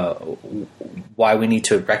 and why we need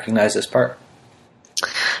to recognize this part?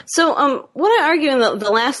 So what I argue in the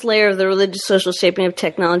last layer of the religious social shaping of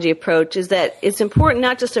technology approach is that it's important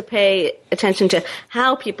not just to pay attention to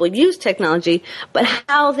how people use technology, but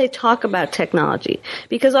how they talk about technology.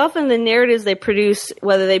 Because often the narratives they produce,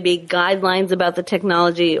 whether they be guidelines about the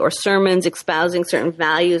technology or sermons espousing certain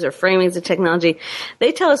values or framings of technology,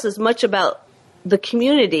 they tell us as much about the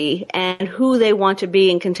community and who they want to be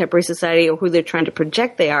in contemporary society, or who they're trying to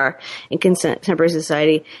project they are in contemporary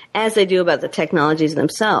society, as they do about the technologies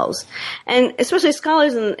themselves. And especially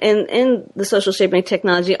scholars in the social shaping of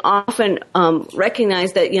technology often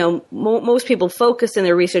recognize that, most people focus in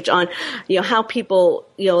their research on, how people,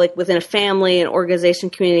 like within a family, an organization,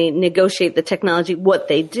 community, negotiate the technology, what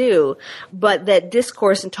they do, but that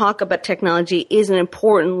discourse and talk about technology is an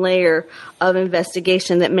important layer of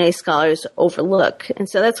investigation that many scholars overlook. And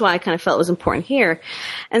so that's why I kind of felt it was important here.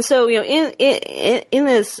 And so, in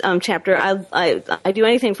this chapter, I do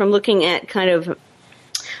anything from looking at kind of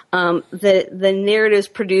the narratives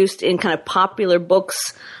produced in kind of popular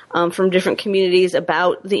books from different communities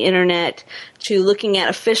about the internet, to looking at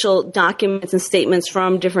official documents and statements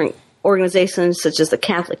from different organizations such as the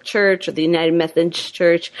Catholic Church or the United Methodist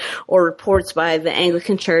Church, or reports by the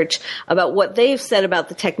Anglican Church about what they've said about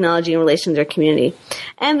the technology in relation to their community.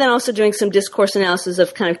 And then also doing some discourse analysis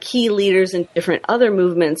of kind of key leaders in different other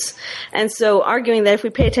movements. And so arguing that if we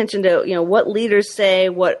pay attention to, what leaders say,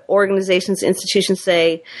 what organizations, institutions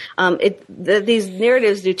say, these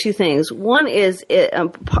narratives do two things. One is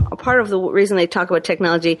part of the reason they talk about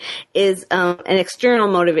technology is an external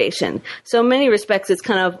motivation. So in many respects, it's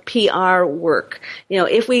kind of PR work.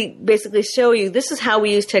 If we basically show you this is how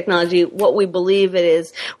we use technology, what we believe it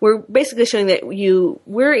is, we're basically showing that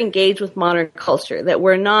we're engaged with modern culture, that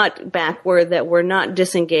we're not backward, that we're not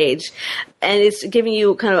disengaged, and it's giving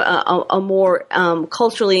you kind of a more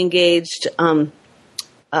culturally engaged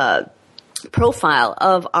profile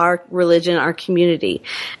of our religion, our community.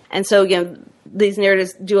 And so again, these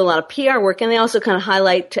narratives do a lot of PR work, and they also kind of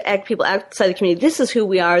highlight to people outside the community, this is who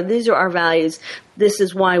we are, these are our values, this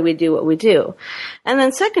is why we do what we do. And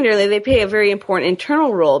then secondarily, they play a very important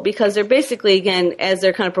internal role, because they're basically, again, as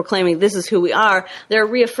they're kind of proclaiming this is who we are, they're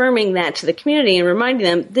reaffirming that to the community and reminding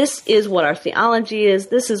them this is what our theology is,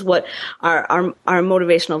 this is what our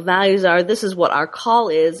motivational values are, this is what our call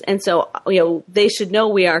is. And so, they should know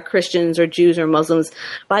we are Christians or Jews or Muslims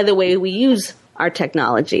by the way we use our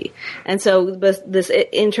technology. And so this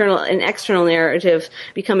internal and external narrative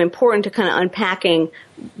become important to kind of unpacking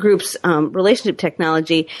groups' relationship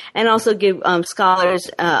technology, and also give scholars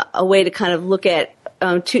a way to kind of look at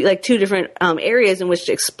two different areas in which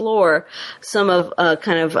to explore some of what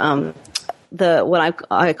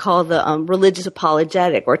I call the religious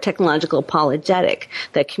apologetic or technological apologetic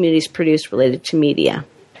that communities produce related to media.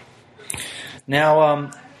 Now,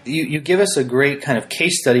 you give us a great kind of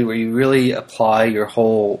case study where you really apply your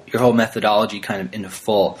whole methodology kind of into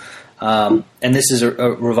full, and this is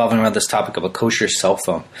revolving around this topic of a kosher cell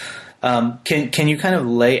phone. Can you kind of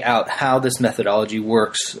lay out how this methodology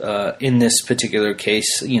works in this particular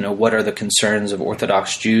case? What are the concerns of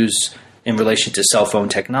Orthodox Jews in relation to cell phone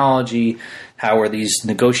technology? How are these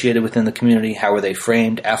negotiated within the community? How are they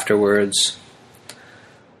framed afterwards?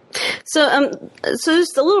 So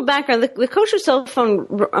just a little background. The kosher cell phone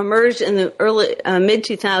emerged in the early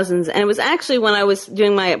mid-2000s, and it was actually when I was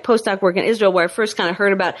doing my postdoc work in Israel where I first kind of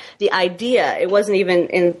heard about the idea. It wasn't even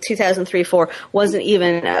in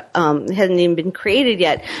 2003-04, hadn't even been created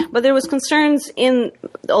yet. But there was concerns in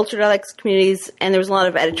the ultra-Orthodox communities, and there was a lot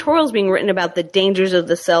of editorials being written about the dangers of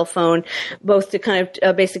the cell phone, both to kind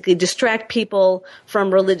of basically distract people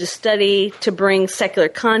from religious study, to bring secular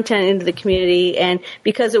content into the community, and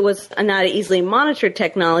because it it was not an easily monitored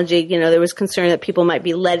technology, there was concern that people might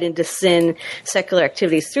be led into sin, secular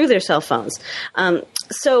activities through their cell phones.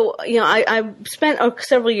 So, I spent a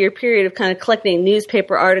several year period of kind of collecting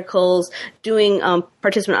newspaper articles, doing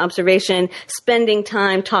participant observation, spending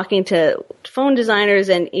time talking to phone designers,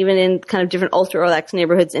 and even in kind of different ultra-Orthodox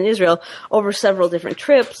neighborhoods in Israel over several different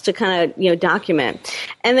trips to kind of, document.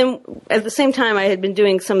 And then at the same time, I had been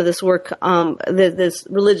doing some of this work, this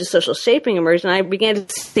religious social shaping emerged, and I began to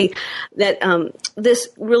see that this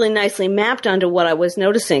really nicely mapped onto what I was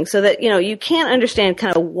noticing, so that, you can't understand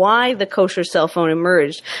kind of why the kosher cell phone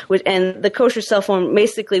emerged, and the kosher cell phone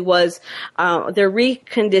basically was they're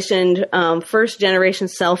reconditioned first generation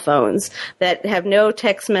cell phones that have no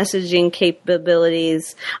text messaging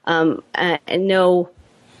capabilities and no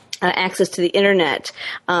access to the internet,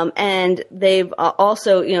 and they've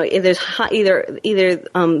also, there's either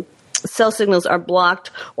cell signals are blocked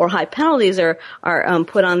or high penalties are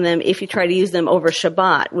put on them if you try to use them over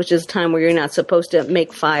Shabbat, which is a time where you're not supposed to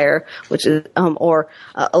make fire, which is or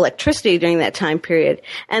electricity during that time period.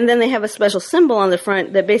 And then they have a special symbol on the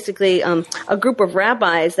front that basically a group of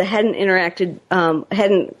rabbis that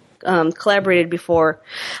hadn't collaborated before,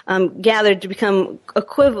 gathered to become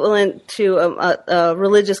equivalent to a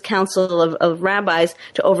religious council of rabbis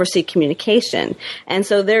to oversee communication. And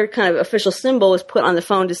so their kind of official symbol was put on the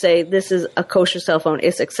phone to say, this is a kosher cell phone,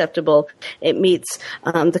 it's acceptable, it meets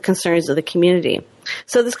the concerns of the community.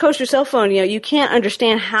 So this kosher cell phone, you can't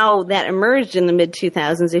understand how that emerged in the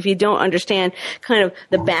mid-2000s if you don't understand kind of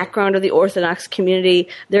the background of the Orthodox community,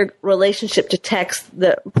 their relationship to text,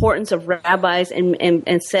 the importance of rabbis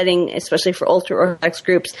and setting, especially for ultra-Orthodox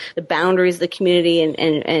groups, the boundaries of the community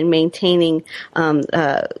and maintaining kind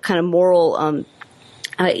of moral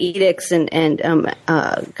edicts and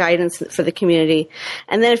guidance for the community.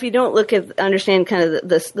 And then if you don't understand kind of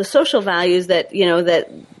the social values that, that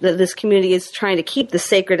this community is trying to keep the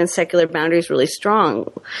sacred and secular boundaries really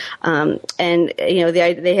strong. And,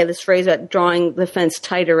 they have this phrase about drawing the fence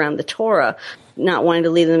tight around the Torah, not wanting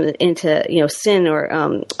to lead them into, sin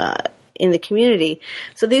or, in the community.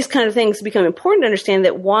 So these kind of things become important to understand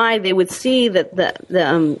that why they would see that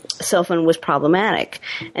the cell phone was problematic.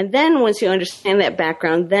 And then once you understand that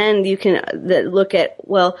background, then you can look at,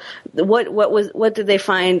 well, what did they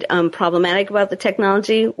find problematic about the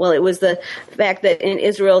technology? Well, it was the fact that in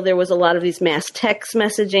Israel there was a lot of these mass text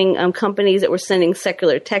messaging companies that were sending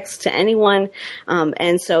secular text to anyone.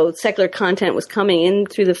 And so secular content was coming in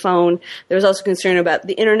through the phone. There was also concern about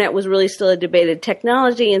the internet was really still a debated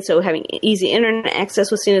technology, and so having easy internet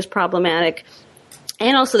access was seen as problematic.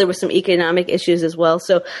 And also there were some economic issues as well.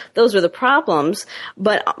 So those were the problems.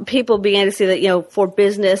 But people began to see that, for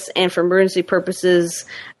business and for emergency purposes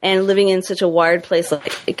and living in such a wired place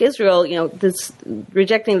like Israel, this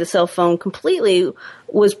rejecting the cell phone completely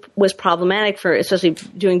was problematic for especially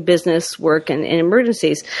doing business work and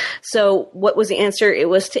emergencies. So what was the answer? It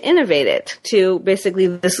was to innovate it, to basically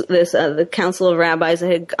the Council of Rabbis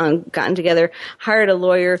that had gotten together, hired a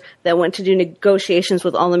lawyer that went to do negotiations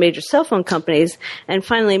with all the major cell phone companies. And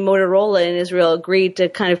finally, Motorola in Israel agreed to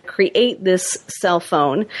kind of create this cell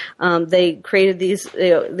phone. They created these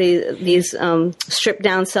stripped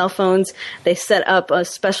down cell phones. They set up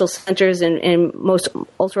special centers in most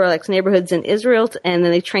ultra-Orthodox neighborhoods in Israel, and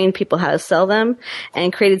then they trained people how to sell them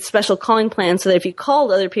and created special calling plans so that if you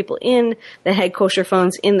called other people in that had kosher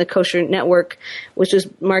phones in the kosher network, which was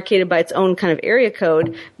marketed by its own kind of area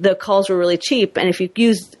code, the calls were really cheap. And if you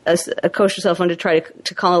used a kosher cell phone to try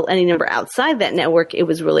to call any number outside that network, it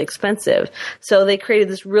was really expensive. So they created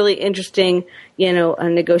this really interesting, a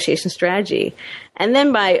negotiation strategy. And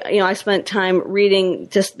then I spent time reading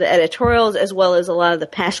just the editorials as well as a lot of the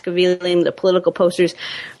Pashkevilim, the political posters,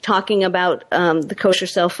 talking about the kosher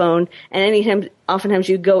cell phone. And oftentimes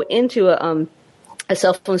you go into a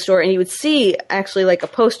cell phone store and you would see actually like a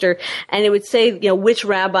poster and it would say, which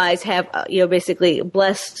rabbis have, basically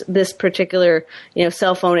blessed this particular,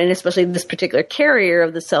 cell phone and especially this particular carrier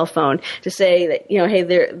of the cell phone to say that, hey,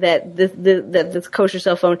 that the kosher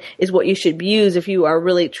cell phone is what you should use if you are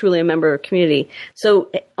really truly a member of a community. So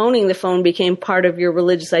owning the phone became part of your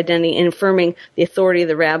religious identity and affirming the authority of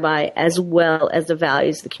the rabbi as well as the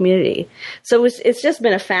values of the community. So it's just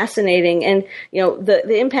been a fascinating and,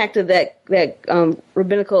 the impact of that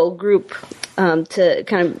rabbinical group to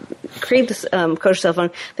kind of create this kosher cell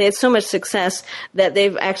phone. They had so much success that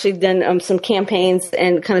they've actually done some campaigns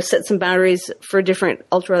and kind of set some boundaries for different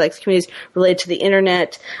ultra-Orthodox communities related to the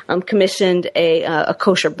internet, commissioned a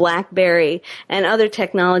kosher BlackBerry and other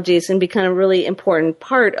technologies and become a really important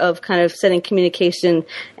part of kind of setting communication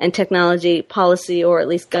and technology policy or at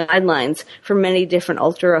least guidelines for many different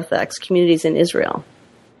ultra-Orthodox communities in Israel.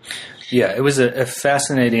 Yeah, it was a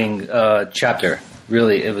fascinating chapter.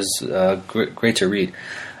 Really, it was great to read.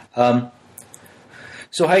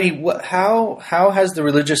 So Heidi, how has the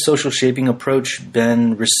religious social shaping approach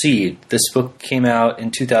been received? This book came out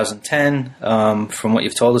in 2010. From what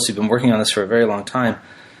you've told us, you've been working on this for a very long time,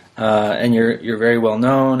 and you're very well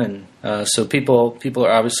known, and so people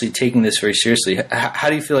are obviously taking this very seriously. How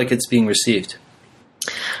do you feel like it's being received?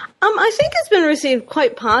 I think it's been received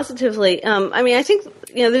quite positively. I think,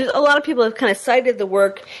 there's a lot of people have kind of cited the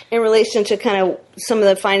work in relation to kind of some of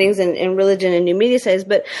the findings in religion and new media studies.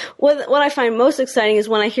 But what I find most exciting is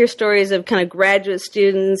when I hear stories of kind of graduate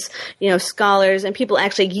students, scholars, and people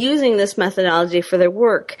actually using this methodology for their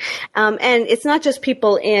work. And it's not just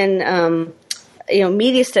people in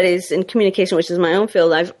media studies and communication, which is my own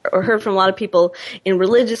field. I've heard from a lot of people in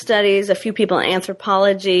religious studies, a few people in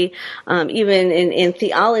anthropology, even in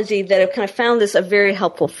theology, that have kind of found this a very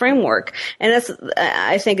helpful framework. And that's,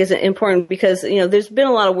 I think, is important because, there's been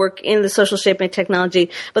a lot of work in the social shaping technology,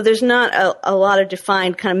 but there's not a lot of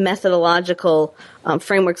defined kind of methodological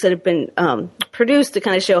frameworks that have been produced to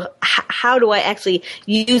kind of show how do I actually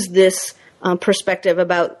use this perspective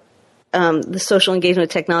about the social engagement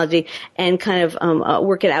with technology and kind of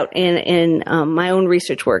work it out in my own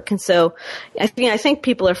research work. And so I think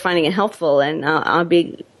people are finding it helpful, and I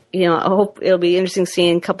hope it'll be interesting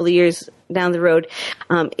seeing a couple of years down the road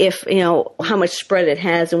if how much spread it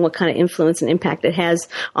has and what kind of influence and impact it has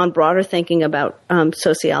on broader thinking about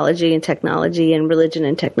sociology and technology and religion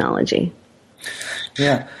and technology.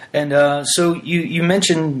 Yeah, and so you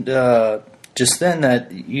mentioned just then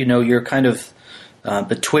that you're kind of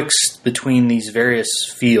between these various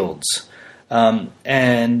fields.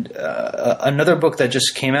 And another book that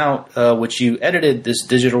just came out, which you edited, this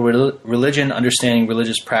Digital Religion, Understanding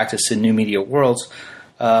Religious Practice in New Media Worlds.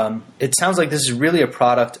 It sounds like this is really a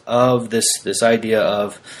product of this idea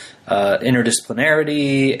of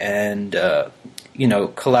interdisciplinarity and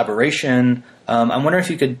collaboration. I'm wondering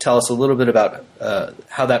if you could tell us a little bit about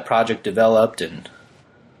how that project developed and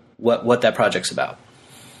what that project's about.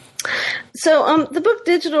 So the book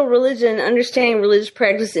Digital Religion, Understanding Religious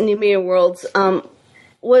Practice in New Media Worlds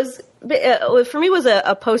was for me was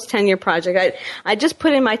a post-tenure project. I just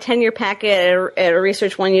put in my tenure packet at a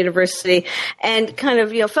Research One university and kind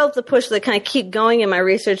of felt the push to kind of keep going in my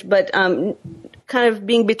research, but kind of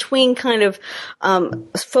being between kind of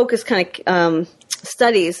focused kind of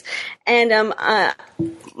studies. And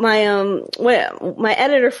my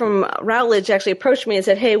editor from Routledge actually approached me and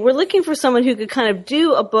said, "Hey, we're looking for someone who could kind of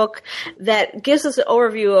do a book that gives us an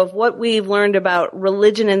overview of what we've learned about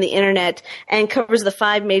religion and the internet and covers the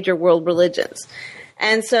 5 major world religions."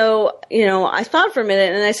 And so, I thought for a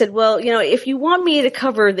minute and I said, well, if you want me to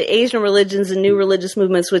cover the Asian religions and new religious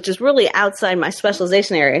movements, which is really outside my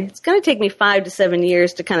specialization area, it's going to take me 5 to 7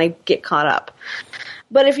 years to kind of get caught up.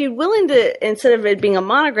 But if you're willing to, instead of it being a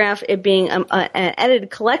monograph, it being an edited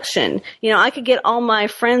collection, I could get all my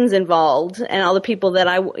friends involved and all the people that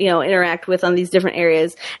I, interact with on these different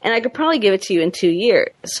areas, and I could probably give it to you in 2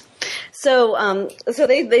 years. So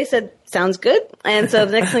they said, sounds good. And so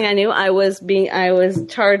the next thing I knew, I was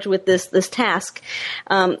charged with this task.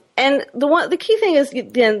 And the key thing is,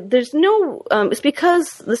 there's no, it's because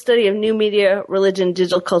the study of new media, religion,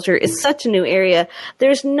 digital culture is such a new area.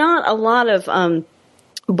 There's not a lot of,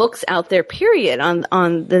 books out there, period,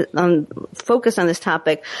 on focus on this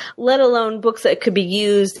topic, let alone books that could be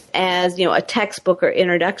used as, a textbook or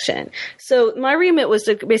introduction. So my remit was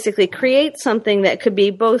to basically create something that could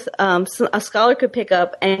be both, a scholar could pick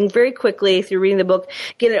up and very quickly through reading the book,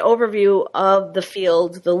 get an overview of the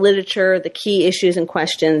field, the literature, the key issues and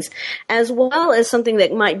questions, as well as something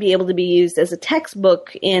that might be able to be used as a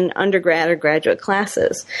textbook in undergrad or graduate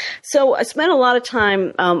classes. So I spent a lot of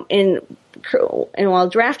time, and while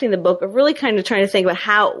drafting the book, of really kind of trying to think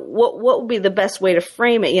about what would be the best way to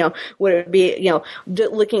frame it. Would it be,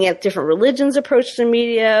 looking at different religions' approach to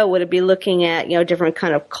media? Would it be looking at, different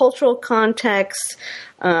kind of cultural contexts?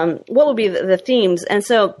 What would be the themes? And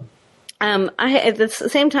so, at the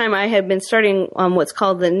same time, I had been starting what's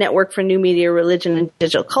called the Network for New Media, Religion, and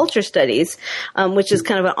Digital Culture Studies, which is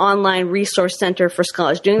kind of an online resource center for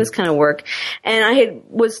scholars doing this kind of work. And I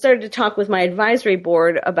was started to talk with my advisory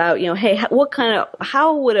board about, hey,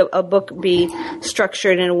 how would a book be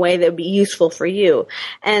structured in a way that would be useful for you?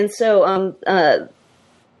 And so,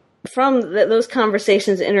 from those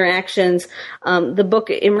conversations, interactions, the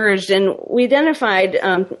book emerged, and we identified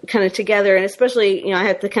kind of together, and especially, I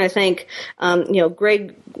have to kind of thank,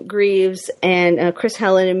 Greg Greaves and Chris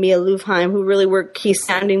Helen and Mia Lufheim, who really were key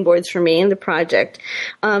sounding boards for me in the project.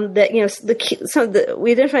 We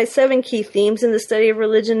identified 7 key themes in the study of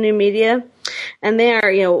religion and new media. And they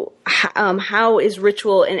are, how is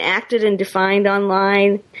ritual enacted and defined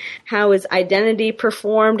online? How is identity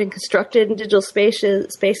performed and constructed in digital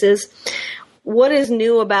spaces? What is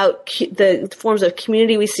new about the forms of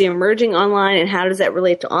community we see emerging online, and how does that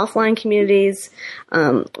relate to offline communities?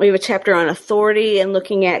 We have a chapter on authority and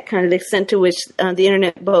looking at kind of the extent to which the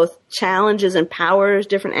internet both challenges and empowers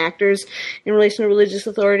different actors in relation to religious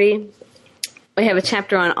authority. We have a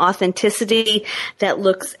chapter on authenticity that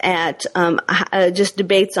looks at just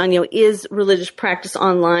debates on, is religious practice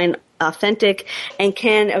online authentic, and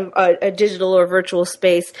can a digital or virtual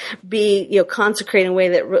space be consecrated in a way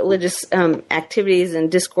that religious activities and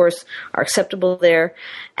discourse are acceptable there.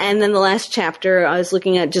 And then the last chapter I was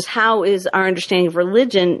looking at just how is our understanding of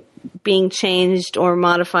religion being changed or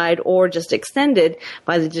modified or just extended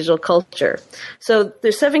by the digital culture. So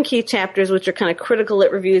there's 7 key chapters which are kind of critical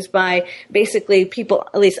lit reviews by basically people,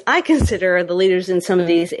 at least I consider, are the leaders in some of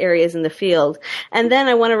these areas in the field. And then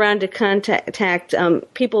I went around to contact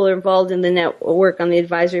people who are involved in the network on the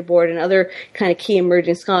advisory board and other kind of key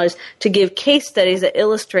emerging scholars to give case studies that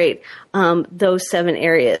illustrate those 7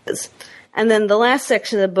 areas. And then the last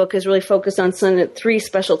section of the book is really focused on 3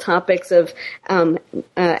 special topics of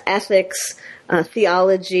ethics,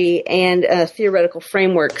 theology, and theoretical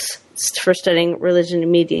frameworks for studying religion and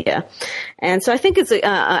media. And so I think it's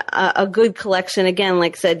a good collection. Again,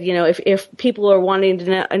 like I said, if people are wanting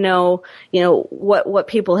to know, what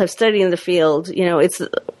people have studied in the field, it's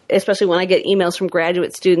especially when I get emails from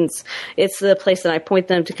graduate students, it's the place that I point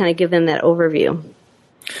them to kind of give them that overview.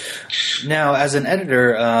 Now, as an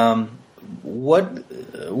editor,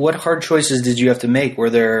 what hard choices did you have to make? Were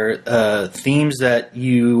there themes that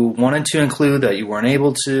you wanted to include that you weren't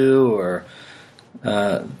able to, or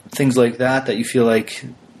things like that you feel like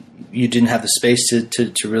you didn't have the space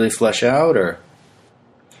to really flesh out? Or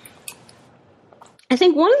I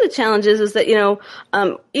think one of the challenges is that,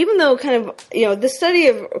 even though the study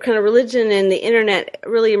of kind of religion and the internet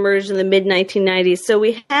really emerged in the mid-1990s, so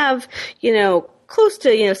we have, close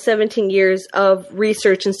to 17 years of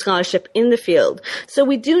research and scholarship in the field. So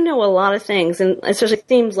we do know a lot of things, and especially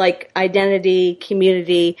themes like identity,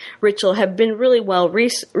 community, ritual have been really well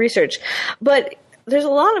researched. But there's a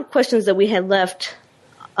lot of questions that we had left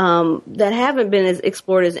that haven't been as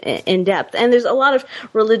explored as in depth, and there's a lot of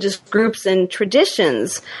religious groups and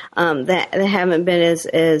traditions that haven't been as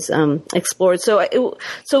explored. So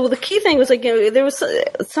the key thing was there was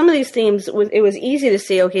some of these themes. It was easy to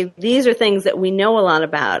see. Okay, these are things that we know a lot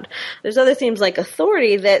about. There's other themes like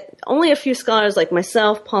authority that only a few scholars like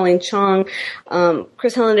myself, Pauline Chong,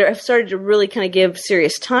 Chris Hellender have started to really kind of give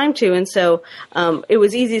serious time to, and so it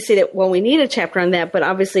was easy to see that we need a chapter on that. But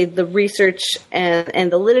obviously, the research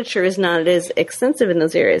and the literature is not as extensive in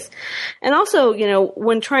those areas. And also,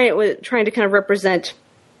 when trying to kind of represent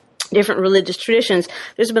different religious traditions,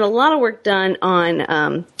 there's been a lot of work done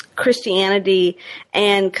on Christianity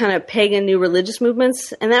and kind of pagan new religious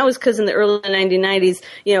movements. And that was because in the early 1990s,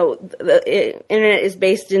 the internet is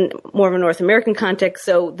based in more of a North American context,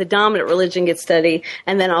 so the dominant religion gets studied,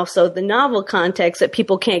 and then also the novel context that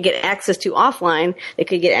people can't get access to offline, they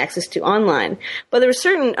could get access to online. But there were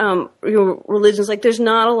certain religions, like there's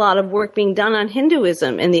not a lot of work being done on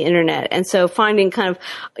Hinduism in the internet. And so finding kind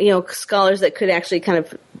of, scholars that could actually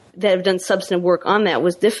that have done substantive work on that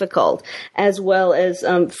was difficult, as well as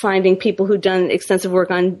finding people who've done extensive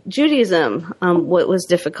work on Judaism what was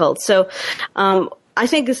difficult. So I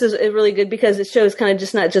think this is really good because it shows kind of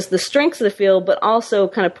just not just the strengths of the field, but also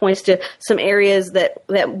kind of points to some areas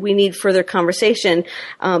that we need further conversation,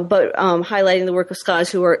 but highlighting the work of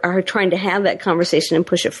scholars who are trying to have that conversation and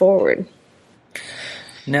push it forward.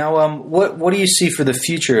 Now, what do you see for the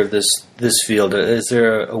future of this field? Is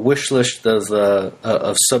there a wish list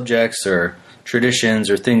of subjects or traditions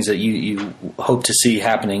or things that you hope to see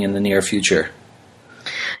happening in the near future?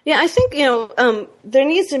 Yeah, I think, there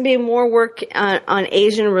needs to be more work on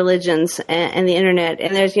Asian religions and the internet.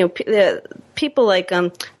 And there's, people like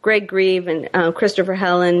Greg Grieve and Christopher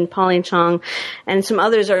Helen, Pauline Chong, and some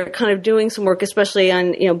others are kind of doing some work, especially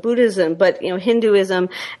on, Buddhism, but, Hinduism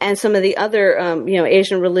and some of the other,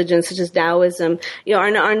 Asian religions such as Taoism,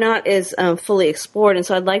 are not as fully explored. And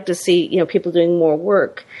so I'd like to see, people doing more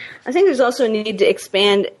work. I think there's also a need to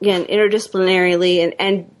expand, again, interdisciplinarily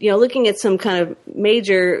and looking at some kind of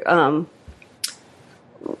major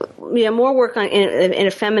more work on in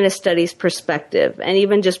a feminist studies perspective, and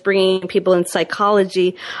even just bringing people in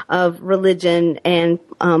psychology of religion and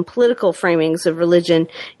political framings of religion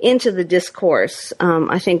into the discourse,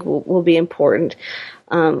 I think will be important.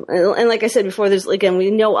 And like I said before,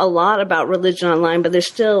 we know a lot about religion online, but there's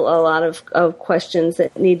still a lot of questions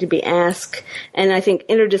that need to be asked. And I think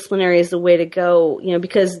interdisciplinary is the way to go,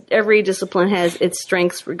 because every discipline has its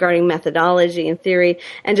strengths regarding methodology and theory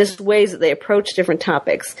and just ways that they approach different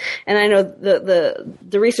topics. And I know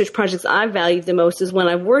the research projects I value the most is when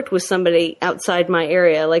I've worked with somebody outside my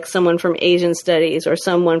area, like someone from Asian studies or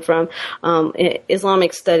someone from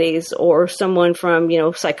Islamic studies or someone from,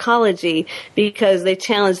 psychology, because they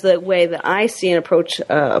challenge the way that I see and approach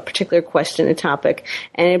a particular question and topic,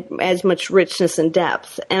 and it adds much richness and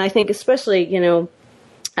depth. And I think especially,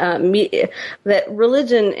 that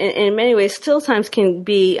religion in many ways still times can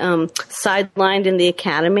be sidelined in the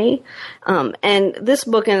academy. And this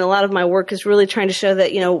book and a lot of my work is really trying to show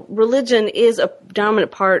that, religion is a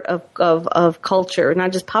dominant part of culture,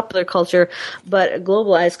 not just popular culture, but a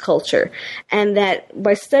globalized culture. And that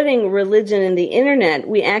by studying religion and the internet,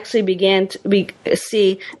 we actually began to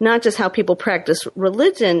see not just how people practice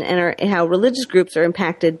religion and how religious groups are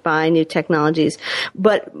impacted by new technologies,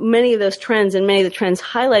 but many of those trends and many of the trends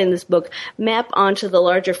highlighted in this book map onto the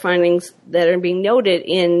larger findings that are being noted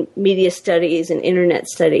in media studies and internet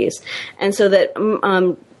studies. And so that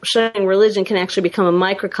studying religion can actually become a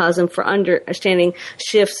microcosm for understanding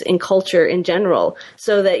shifts in culture in general.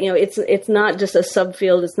 So that, it's not just a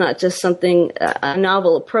subfield, it's not just something, a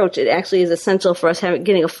novel approach. It actually is essential for us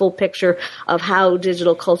getting a full picture of how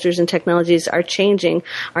digital cultures and technologies are changing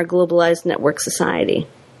our globalized network society.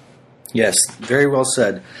 Yes, very well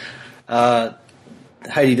said.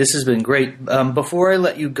 Heidi, this has been great. Before I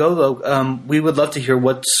let you go, though, we would love to hear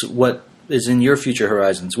what is in your future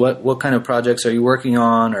horizons. What kind of projects are you working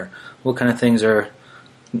on, or what kind of things are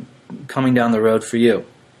coming down the road for you?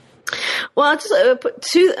 Well, I'll just put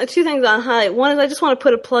two things on highlight. One is I just want to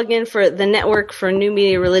put a plug in for the Network for New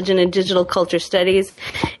Media, Religion, and Digital Culture Studies.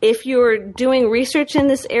 If you're doing research in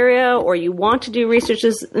this area, or you want to do research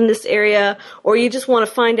in this area, or you just want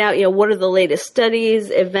to find out, what are the latest studies,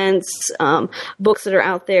 events, books that are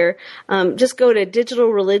out there, just go to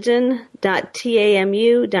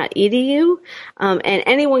digitalreligion.tamu.edu, and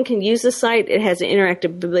anyone can use the site. It has an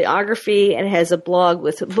interactive bibliography. It has a blog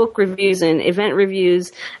with book reviews and event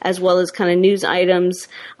reviews, as well as kind of news items.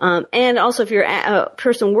 And also, if you're a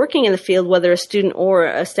person working in the field, whether a student or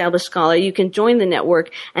an established scholar, you can join the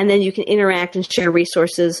network, and then you can interact and share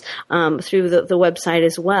resources through the website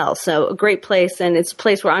as well. So a great place, and it's a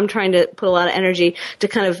place where I'm trying to put a lot of energy to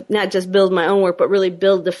kind of not just build my own work, but really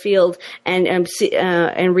build the field and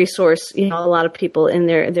resource a lot of people in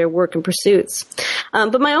their work and pursuits.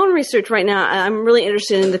 But my own research right now, I'm really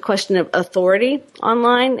interested in the question of authority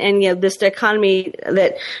online, and this dichotomy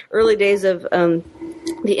that early days of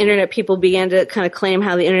the internet, people began to kind of claim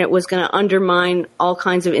how the internet was going to undermine all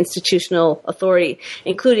kinds of institutional authority,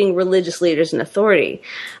 including religious leaders and authority.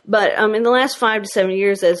 But in the last 5 to 7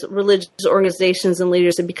 years, as religious organizations and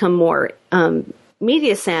leaders have become more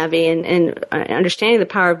media savvy and understanding the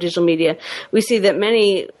power of digital media, we see that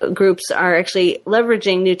many groups are actually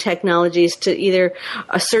leveraging new technologies to either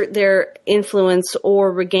assert their influence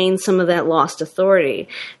or regain some of that lost authority.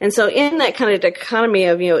 And so in that kind of dichotomy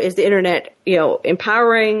of, is the internet,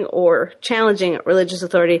 empowering or challenging religious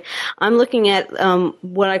authority, I'm looking at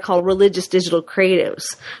what I call religious digital creatives.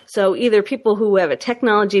 So either people who have a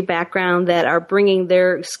technology background that are bringing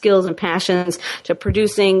their skills and passions to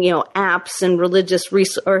producing, apps and religious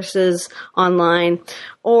resources online,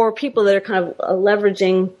 or people that are kind of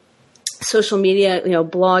leveraging social media,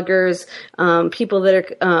 bloggers, people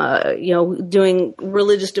that are, doing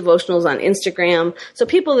religious devotionals on Instagram. So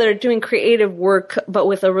people that are doing creative work, but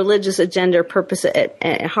with a religious agenda or purpose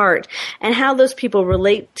at heart, and how those people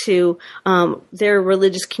relate to their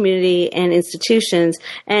religious community and institutions,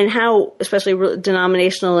 and how especially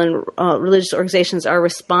denominational and religious organizations are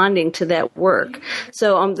responding to that work.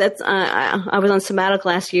 So that's I was on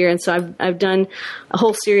sabbatical last year, and so I've done a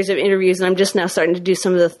whole series of interviews, and I'm just now starting to do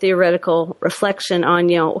some of the theoretical reflection on,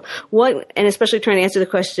 what, and especially trying to answer the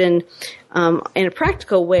question in a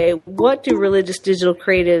practical way, what do religious digital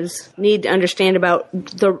creatives need to understand about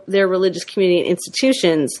their religious community and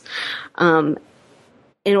institutions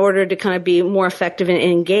in order to kind of be more effective and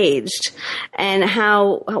engaged? And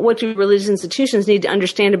what do religious institutions need to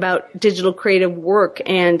understand about digital creative work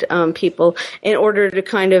and people in order to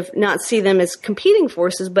kind of not see them as competing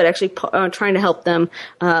forces, but actually trying to help them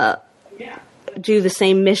do the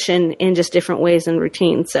same mission in just different ways and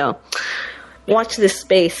routines. So watch this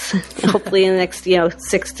space. Hopefully in the next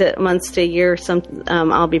 6 months to a year,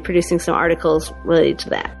 I'll be producing some articles related to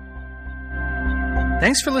that.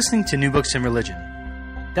 Thanks for listening to New Books in Religion.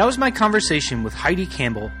 That was my conversation with Heidi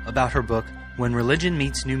Campbell about her book, When Religion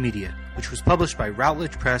Meets New Media, which was published by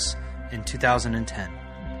Routledge Press in 2010.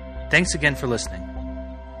 Thanks again for listening.